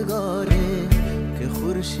روزگاره که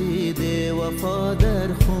خورشید وفا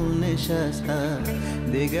در خون نشسته،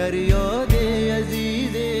 دیگر یاد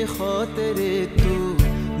عزیز خاطر تو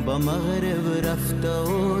با مغرب رفته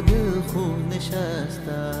و دل خون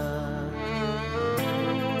نشسته.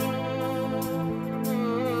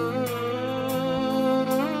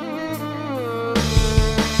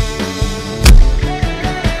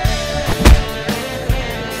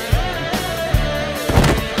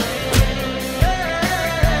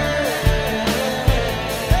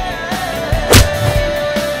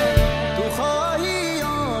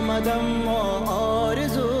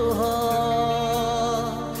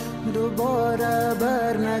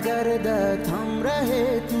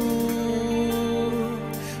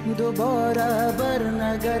 دوباره بر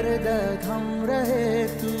نگردد همراه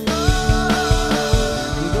تو،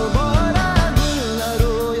 دوباره گل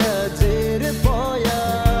نروید زیر پایت،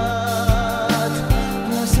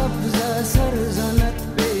 نه سبز سر زند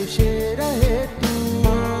پیش ره تو،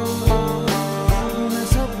 نه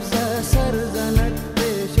سبز سر زند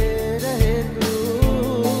پیش ره تو.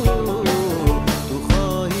 تو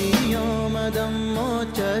خواهی آمدم ما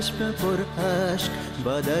چشم پر عشق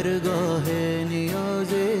با درگاه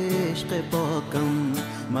نیاز عشق پاکم،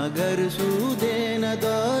 مگر سود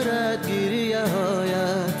ندارد گریه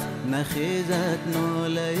هایت، نخیزد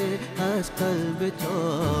ناله از قلب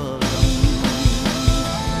تاکم.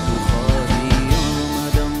 تو خواهی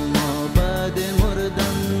آمدم ما بعد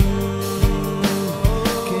مردن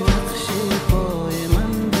که نقش پای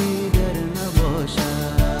من دیگر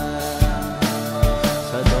نباشد.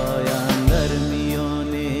 صدایم در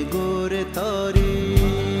میان گور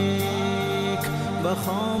تاریک با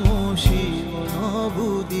خاموش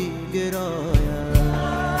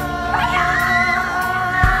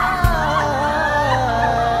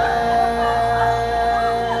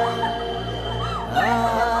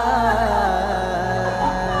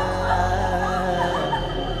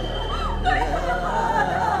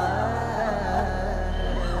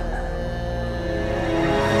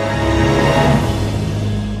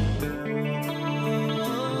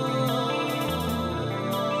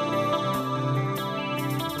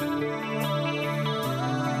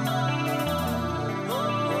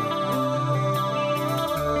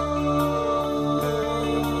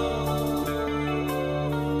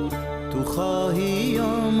خواهی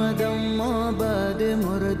آمدم ما بعد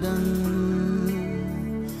مردن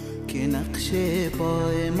که نقش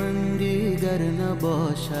پای من دیگر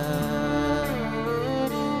نباشد.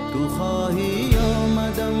 تو خواهی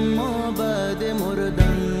آمدم ما بعد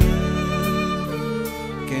مردن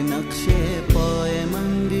که نقش پای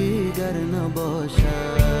من دیگر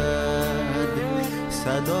نباشد.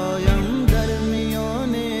 صدایم در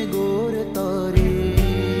میان گور تاریک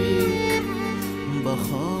با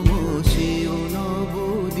خاموشی